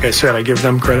down. Like I said, I give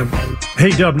them credit. Hey,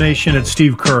 Dub Nation, it's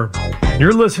Steve Kerr.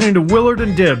 You're listening to Willard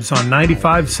and Dibs on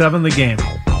 95.7 The Game.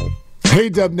 Hey,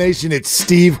 Dub Nation, it's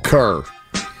Steve Kerr.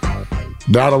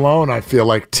 Not alone, I feel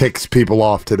like, ticks people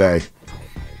off today.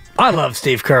 I love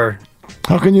Steve Kerr.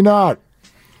 How can you not?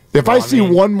 If I see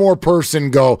one more person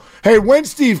go, hey,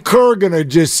 when's Steve Kerr going to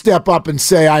just step up and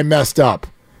say I messed up?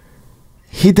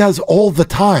 He does all the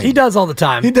time. He does all the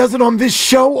time. He does it on this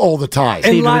show all the time.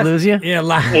 Steve, did we lose you? Yeah,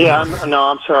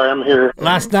 I'm sorry, I'm here.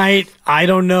 Last night, I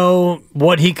don't know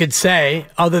what he could say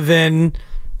other than,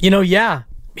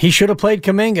 he should have played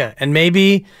Kuminga, and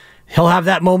maybe he'll have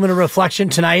that moment of reflection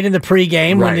tonight in the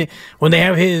pregame when they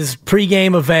have his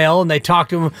pregame avail and they talk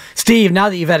to him. Steve, now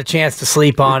that you've had a chance to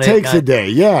sleep on it. It takes a day,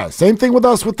 yeah. Same thing with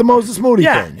us with the Moses Moody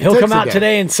thing. He'll come out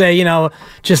today and say,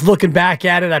 just looking back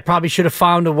at it, I probably should have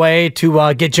found a way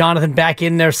to get Jonathan back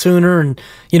in there sooner. And,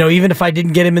 even if I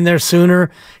didn't get him in there sooner,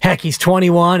 heck, he's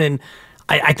 21. And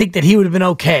I think that he would have been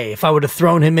okay if I would have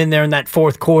thrown him in there in that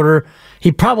fourth quarter.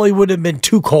 He probably would have been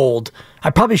too cold. I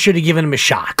probably should have given him a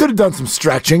shot. Could have done some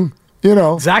stretching.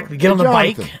 Exactly. Get on the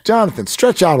bike. Jonathan,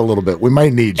 stretch out a little bit. We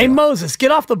might need you. Hey, Moses,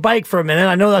 get off the bike for a minute.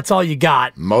 I know that's all you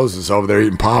got. Moses over there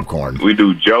eating popcorn. We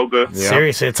do yoga. Yeah.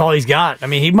 Seriously, that's all he's got.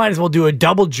 He might as well do a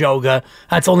double yoga.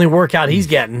 That's the only workout he's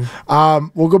getting.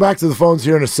 We'll go back to the phones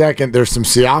here in a second. There's some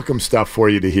Siakam stuff for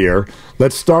you to hear.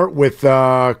 Let's start with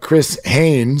Chris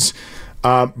Haynes,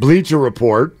 Bleacher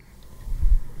Report.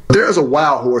 There's a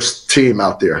wild horse team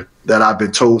out there that I've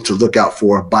been told to look out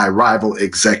for by rival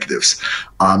executives.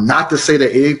 Not to say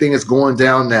that anything is going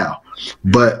down now,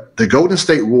 but the Golden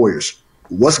State Warriors,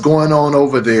 what's going on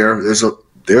over there?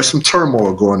 There's some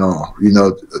turmoil going on.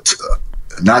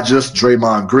 Not just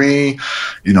Draymond Green,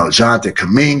 Jonathan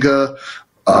Kuminga,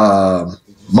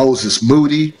 Moses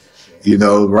Moody.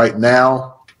 Right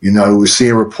now, we're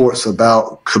seeing reports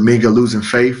about Kuminga losing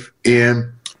faith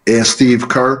in Steve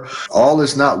Kerr. All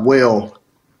is not well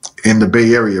in the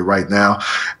Bay Area right now.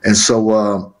 And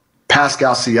so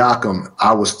Pascal Siakam,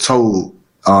 I was told,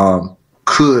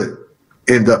 could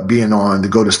end up being on the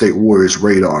Golden State Warriors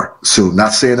radar soon.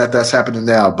 Not saying that that's happening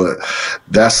now, but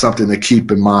that's something to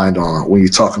keep in mind on when you're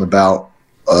talking about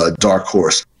a dark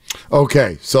horse.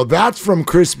 Okay, so that's from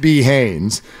Chris B.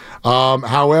 Haynes.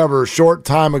 However, short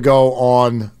time ago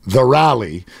on The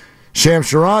Rally, Shams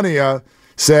Charania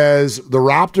says the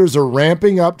Raptors are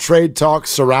ramping up trade talks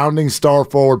surrounding star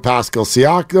forward Pascal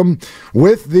Siakam,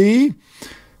 with the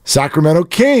Sacramento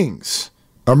Kings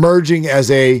emerging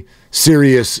as a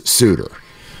serious suitor,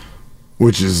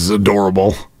 which is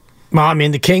adorable. Well,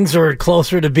 the Kings are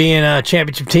closer to being a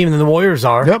championship team than the Warriors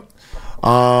are. Yep.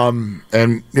 And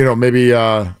maybe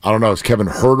I don't know, is Kevin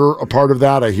Huerter a part of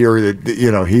that? I hear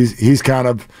that he's kind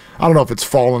of, I don't know if it's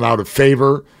fallen out of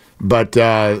favor, but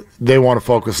they want to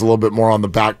focus a little bit more on the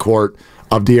backcourt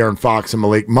of De'Aaron Fox and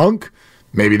Malik Monk.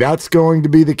 Maybe that's going to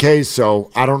be the case.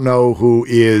 So I don't know who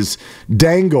is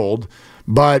dangled,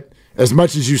 but as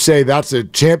much as you say that's a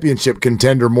championship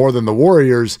contender more than the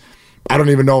Warriors, I don't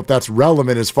even know if that's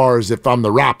relevant as far as if I'm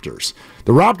the Raptors.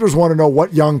 The Raptors want to know,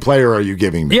 what young player are you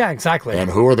giving me? Yeah, exactly.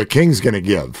 And who are the Kings going to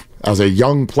give as a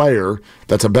young player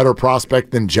that's a better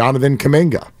prospect than Jonathan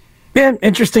Kuminga? Yeah,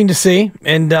 interesting to see.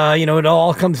 And, it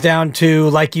all comes down to,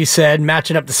 like you said,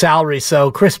 matching up the salary. So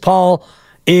Chris Paul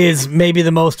is maybe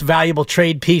the most valuable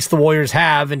trade piece the Warriors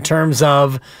have in terms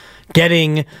of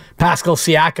getting Pascal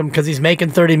Siakam, because he's making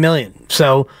 $30 million.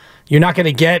 So you're not going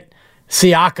to get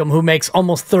Siakam, who makes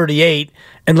almost 38,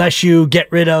 unless you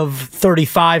get rid of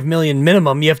 $35 million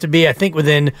minimum. You have to be, I think,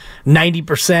 within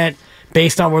 90%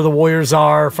 based on where the Warriors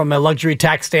are from a luxury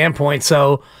tax standpoint.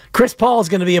 So Chris Paul is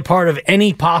going to be a part of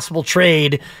any possible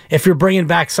trade if you're bringing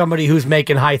back somebody who's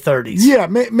making high 30s. Yeah,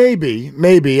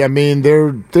 maybe. I mean, there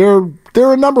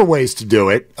are a number of ways to do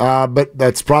it, but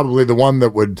that's probably the one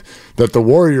that the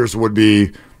Warriors would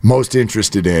be most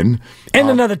interested in. And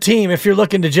another team, if you're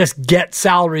looking to just get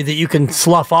salary that you can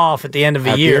slough off at the end of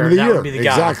the year, that would be the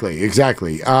guy.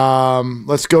 Exactly.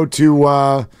 Let's go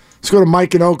to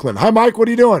Mike in Oakland. Hi, Mike. What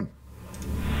are you doing?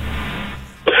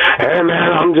 Hey,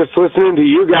 man, I'm just listening to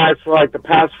you guys for like the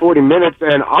past 40 minutes,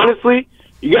 and honestly,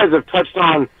 you guys have touched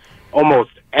on almost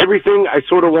everything I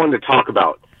sort of wanted to talk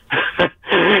about.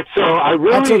 So I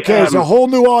really... That's okay. It's a whole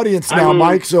new audience now,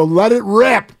 Mike, so let it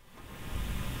rip.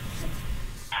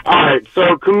 All right,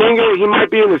 so Kuminga, he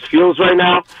might be in his feels right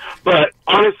now, but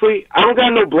honestly, I don't got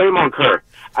no blame on Kerr.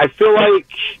 I feel like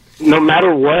no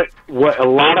matter what a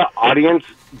lot of audience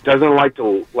doesn't like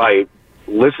to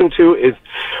listen to is,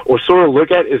 or sort of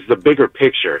look at, is the bigger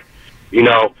picture,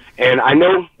 and I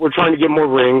know we're trying to get more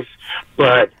rings,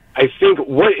 but I think,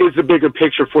 what is the bigger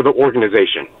picture for the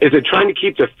organization? Is it trying to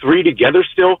keep the three together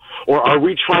still, or are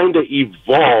we trying to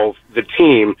evolve the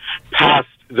team past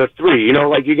the three?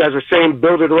 Like you guys are saying,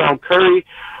 build it around Curry,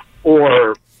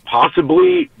 or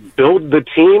possibly build the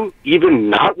team even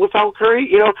not without Curry.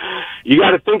 You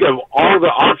got to think of all the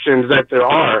options that there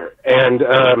are,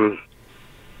 and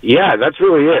yeah, that's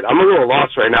really it. I'm a little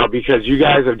lost right now because you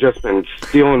guys have just been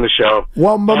stealing the show.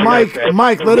 Well, but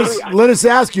Mike, let us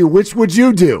ask you, which would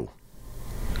you do?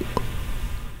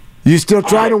 You still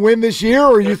trying to win this year,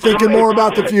 or are you thinking more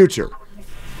about the future?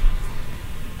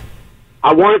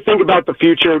 I want to think about the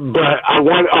future, but all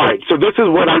right, so this is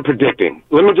what I'm predicting.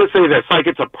 Let me just say this, like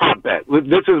it's a prop bet.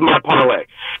 This is my parlay.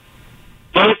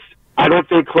 First, I don't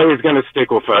think Clay is going to stick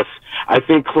with us. I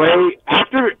think Clay,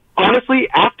 after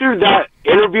that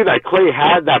interview that Clay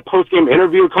had, that post-game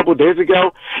interview a couple of days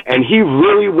ago, and he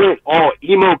really went all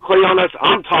emo Clay on us,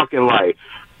 I'm talking like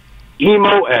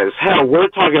emo as hell. We're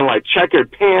talking like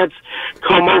checkered pants,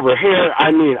 comb over hair. I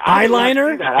mean,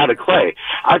 eyeliner? I did not see that out of Clay.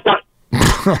 I thought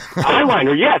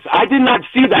eyeliner, yes. I did not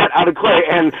see that out of Clay.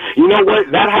 And you know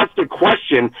what? That has to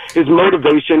question his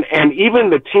motivation and even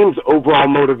the team's overall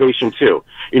motivation too.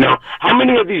 How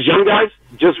many of these young guys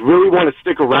just really want to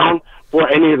stick around for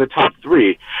any of the top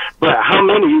three? But how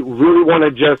many really want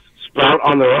to just sprout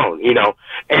on their own,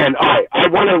 And I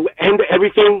want to end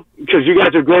everything because you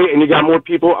guys are great and you got more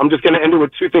people. I'm just going to end it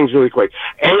with two things really quick.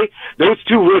 A, those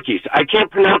two rookies. I can't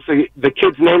pronounce the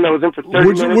kid's name that was in for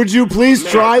 30 minutes. Would you please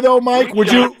try, though, Mike?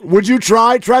 Would you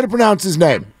try to pronounce his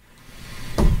name?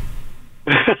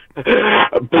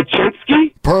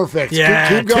 Baczynski? Perfect. Yeah,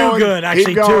 keep going. Too good.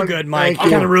 Actually, too good, Mike.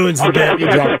 Kind of ruins the bit.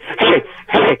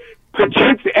 Hey,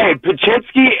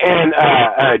 Baczynski and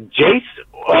Jace,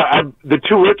 the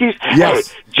two rookies. Yes.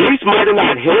 Hey, Jace might have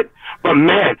not hit, but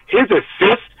man, his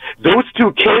assist, those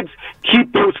two kids,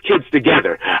 keep those kids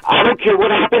together. I don't care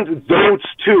what happens, those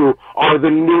two are the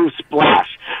new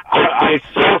splash. I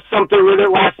saw something with it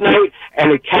last night,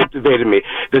 and it captivated me.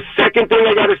 The second thing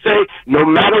I got to say, no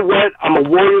matter what, I'm a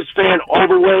Warriors fan all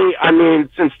the way. I mean,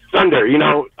 since Thunder,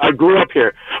 I grew up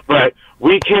here, but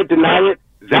we can't deny it.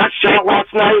 That shot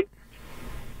last night,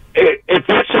 if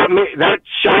that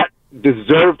shot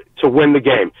deserved to win the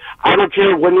game. I don't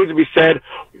care what needs to be said.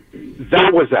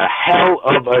 That was a hell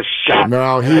of a shot.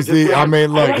 No, he's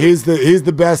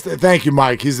the best. Thank you,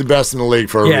 Mike. He's the best in the league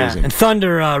for a reason. And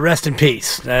Thunder, rest in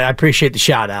peace. I appreciate the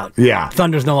shout out. Yeah.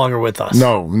 Thunder's no longer with us.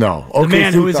 No. Okay, the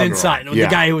man who was inside, the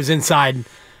guy who was inside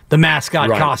the mascot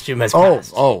costume has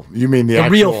passed. Oh, you mean the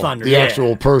actual, real Thunder, the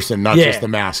actual person, not just the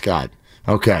mascot.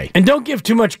 Okay. And don't give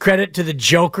too much credit to the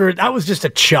Joker. That was just a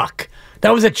chuck. That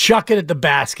was a chucking at the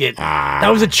basket. That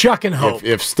was a chuck and hope.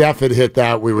 If Steph had hit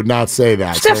that, we would not say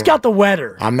that. Steph's got the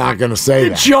wetter. I'm not going to say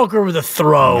that. The Joker with a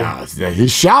throw. No, he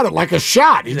shot it like a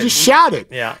shot. He just shot it.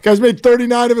 Yeah. Guy's made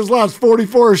 39 of his last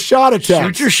 44 shot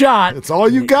attempts. Shoot your shot. That's all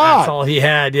you got. That's all he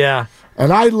had, yeah.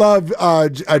 And I love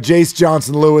Jace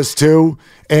Johnson-Lewis, too,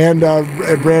 and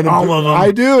Brandon. All of them.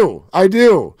 I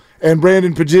do. And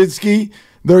Brandon Pajitsky,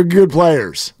 they're good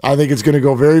players. I think it's going to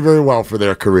go very, very well for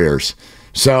their careers.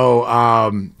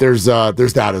 So there's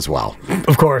that as well.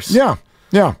 Of course. Yeah.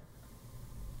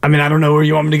 I mean, I don't know where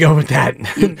you want me to go with that.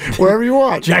 Wherever you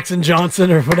want. Jackson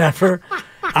Johnson or whatever.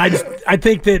 I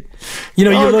think that, you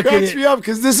look at it. Me up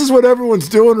because this is what everyone's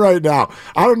doing right now.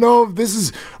 I don't know if this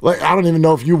is I don't even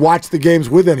know if you watch the games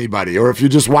with anybody or if you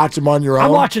just watch them on your own.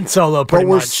 I'm watching solo pretty much.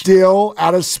 But we're still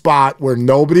at a spot where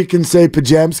nobody can say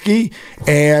Pajemski,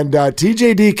 and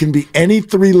TJD can be any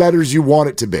 3 letters you want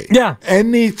it to be. Yeah.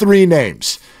 Any 3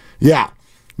 names. Yeah.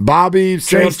 Bobby,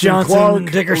 Trace Johnson,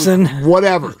 Clark, Dickerson.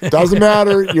 Whatever. Doesn't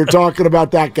matter. You're talking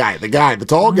about that guy, the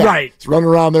tall guy. Right. He's running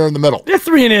around there in the middle. They're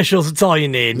 3 initials. It's all you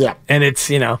need. Yeah. And it's,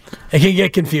 it can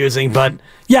get confusing. But,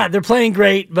 yeah, they're playing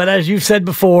great. But as you've said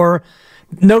before,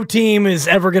 no team is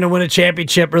ever going to win a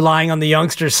championship relying on the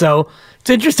youngsters. So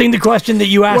it's interesting the question that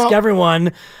you ask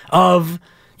everyone of,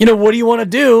 what do you want to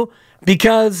do?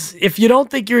 Because if you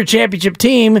don't think you're a championship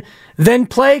team, then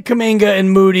play Kuminga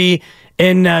and Moody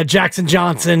and Jackson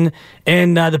Johnson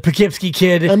and the Poughkeepsie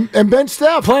kid. And bench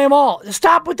Steph. Play them all.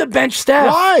 Stop with the bench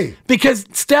Steph. Why? Because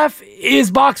Steph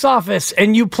is box office,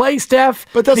 and you play Steph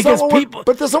but that's because not what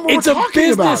we're talking about. It's a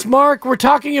business, Mark. We're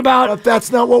talking about... But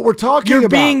that's not what we're talking about. You're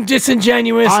being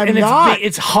disingenuous, I'm not.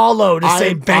 It's hollow to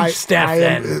say bench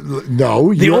Steph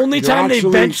no. The only time they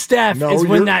bench Steph is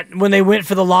when they went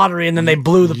for the lottery and then they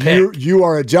blew the pick. You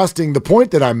are adjusting the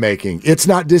point that I'm making. It's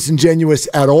not disingenuous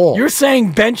at all. You're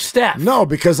saying bench Steph. No,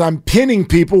 because I'm pinning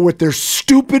people with their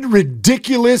stupid,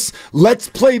 ridiculous, let's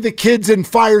play the kids and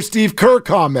fire Steve Kerr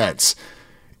comments.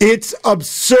 It's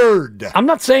absurd. I'm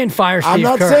not saying fire Steve Kerr. I'm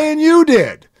not saying you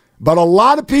did, but a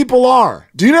lot of people are.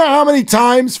 Do you know how many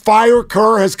times fire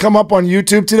Kerr has come up on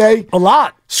YouTube today? A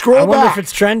lot. Scroll back. I wonder if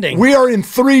it's trending. We are in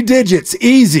 3 digits,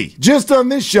 easy. Just on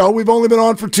this show, we've only been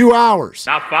on for 2 hours.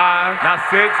 Not 5, not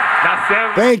 6, not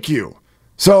 7. Thank you.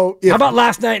 So, how about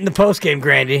last night in the postgame,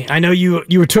 Grandy? I know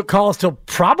you took calls till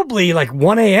probably like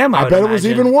 1 a.m. I bet it was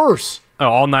even worse. Oh,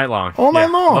 all night long. All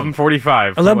night long.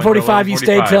 11:45. 11:45 you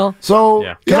stayed till?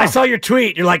 So, because I saw your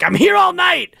tweet. You're like, I'm here all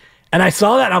night. And I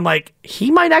saw that, and I'm like, he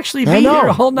might actually be here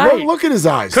all night. Look at his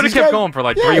eyes. Could have kept going for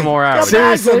like 3 more hours. He's got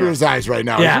bags under his eyes right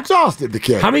now. He's exhausted, the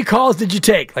kid. How many calls did you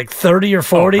take? Like 30 or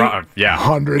 40? Yeah.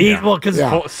 100. Well,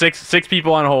 because six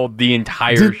people on hold the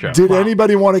entire show. Did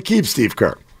anybody want to keep Steve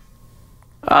Kerr?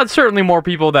 Certainly more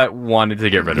people that wanted to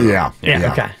get rid of him.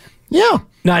 Yeah. Okay. Yeah.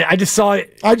 No, I just saw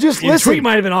it. I just listened. The tweet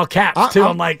might have been all caps, too.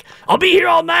 I'm like, I'll be here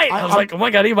all night. I was like, oh, my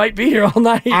God, he might be here all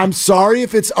night. I'm sorry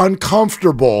if it's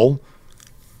uncomfortable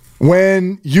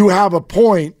when you have a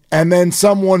point and then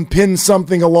someone pins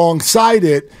something alongside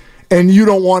it and you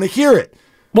don't want to hear it.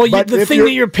 Well, the thing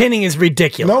that you're pinning is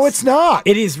ridiculous. No, it's not.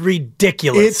 It is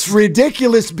ridiculous. It's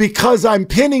ridiculous because I'm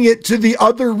pinning it to the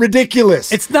other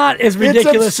ridiculous. It's not as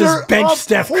ridiculous as bench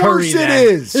Steph Curry. Of course it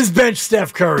is. It's bench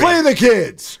Steph Curry. Play the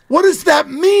kids. What does that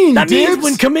mean, That Dibs? means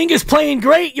when Kuminga's playing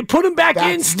great, you put him back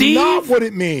in, Steve. That's not what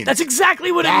it means. That's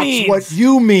exactly what it means. That's what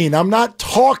you mean. I'm not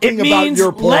talking about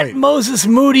your point. Let Moses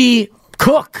Moody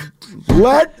cook.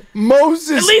 Let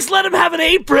Moses... At least let him have an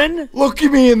apron. Look at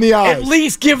me in the eyes. At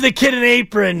least give the kid an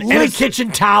apron and a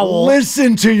kitchen towel.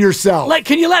 Listen to yourself.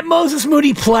 Can you let Moses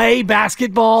Moody play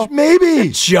basketball? Maybe.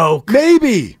 It's a joke.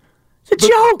 Maybe. It's a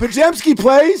joke. Pajemski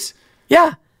plays.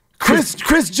 Yeah. Chris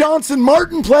Johnson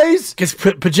Martin plays. Because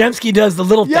Pajemski does the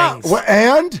little things.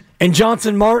 And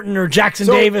Johnson Martin or Jackson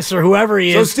Davis or whoever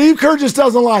he is. So Steve Kerr just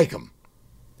doesn't like him.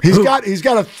 He's got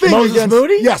a thing Moses against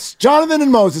Moody? Yes, Jonathan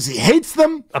and Moses. He hates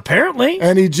them. Apparently.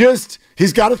 And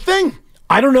he's got a thing.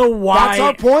 I don't know why. That's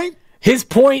our point. His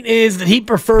point is that he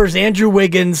prefers Andrew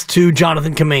Wiggins to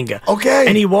Jonathan Kuminga. Okay.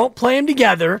 And he won't play them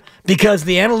together because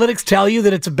the analytics tell you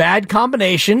that it's a bad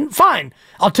combination. Fine.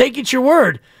 I'll take it your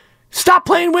word. Stop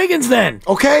playing Wiggins then.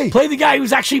 Okay. Play the guy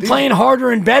who's actually playing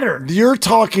harder and better. You're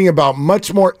talking about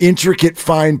much more intricate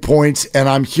fine points, and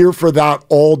I'm here for that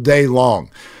all day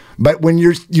long. But when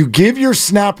you give your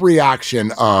snap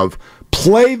reaction of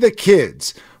play the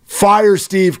kids, fire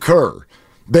Steve Kerr,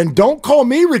 then don't call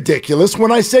me ridiculous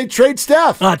when I say trade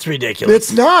Steph. That's ridiculous.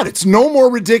 It's not. It's no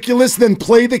more ridiculous than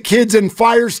play the kids and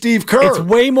fire Steve Kerr. It's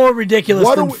way more ridiculous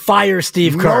than fire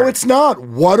Steve Kerr. No, it's not.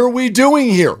 What are we doing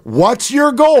here? What's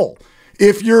your goal?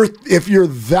 If you're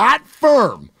that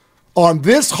firm on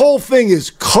this whole thing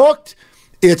is cooked,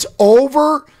 it's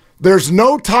over, there's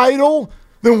no title,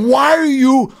 then why are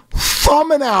you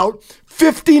thumbing out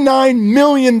 $59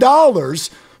 million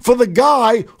for the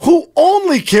guy who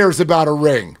only cares about a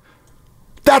ring?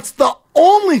 That's the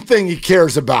only thing he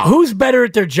cares about. Who's better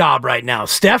at their job right now,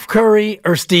 Steph Curry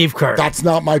or Steve Kerr? That's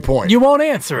not my point. You won't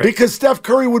answer it. Because Steph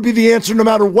Curry would be the answer no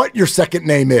matter what your second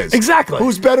name is. Exactly.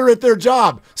 Who's better at their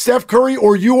job, Steph Curry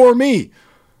or you or me?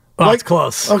 Well, it's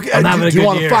close. Okay, I'm having a good year. Do you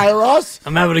want to fire us?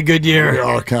 I'm having a good year. We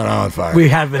are kind of on fire. We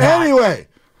have been Anyway,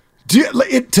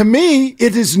 to me,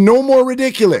 it is no more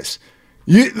ridiculous.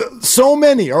 So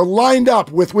many are lined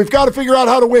up with, we've got to figure out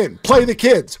how to win. Play the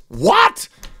kids. What?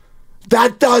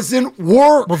 That doesn't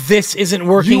work. Well, this isn't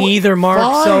working either, Mark.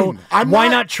 Fine. So why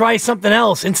not try something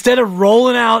else? Instead of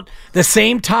rolling out the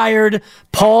same tired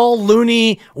Paul,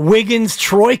 Looney, Wiggins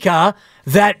troika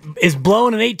that is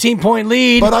blowing an 18-point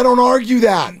lead. But I don't argue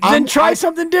that. Then try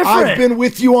something different. I've been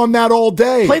with you on that all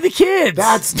day. Play the kids.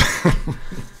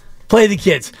 Play the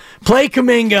kids. Play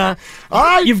Kuminga. All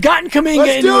right. You've gotten Kuminga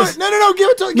Let's do it. No. Give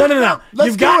it to No.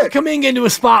 You've gotten Kuminga into a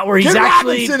spot where he's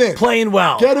actually playing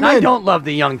well. Get him in. I don't love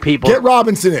the young people. Get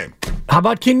Robinson in. How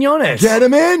about Quinones? Get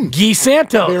him in. Guy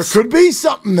Santos. There could be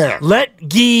something there. Let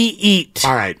Guy eat.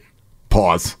 All right.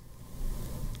 Pause.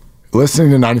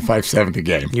 Listening to 95.7 The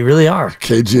Game. You really are.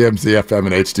 KGMZ FM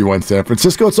and HD1 San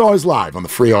Francisco. It's always live on the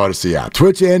free Odyssey app.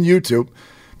 Twitch and YouTube.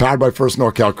 Powered by First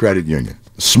NorCal Credit Union.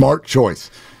 Smart choice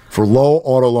for low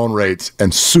auto loan rates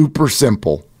and super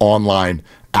simple online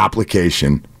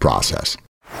application process.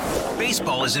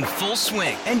 Baseball is in full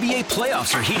swing. NBA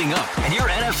playoffs are heating up, and your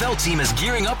NFL team is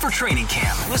gearing up for training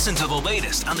camp. Listen to the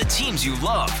latest on the teams you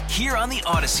love here on the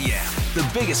Odyssey app. The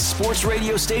biggest sports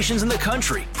radio stations in the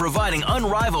country, providing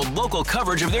unrivaled local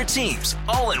coverage of their teams,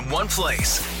 all in one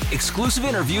place. Exclusive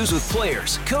interviews with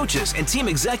players, coaches, and team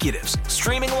executives,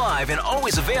 streaming live and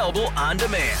always available on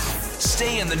demand.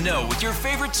 Stay in the know with your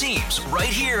favorite teams right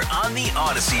here on the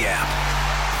Odyssey app.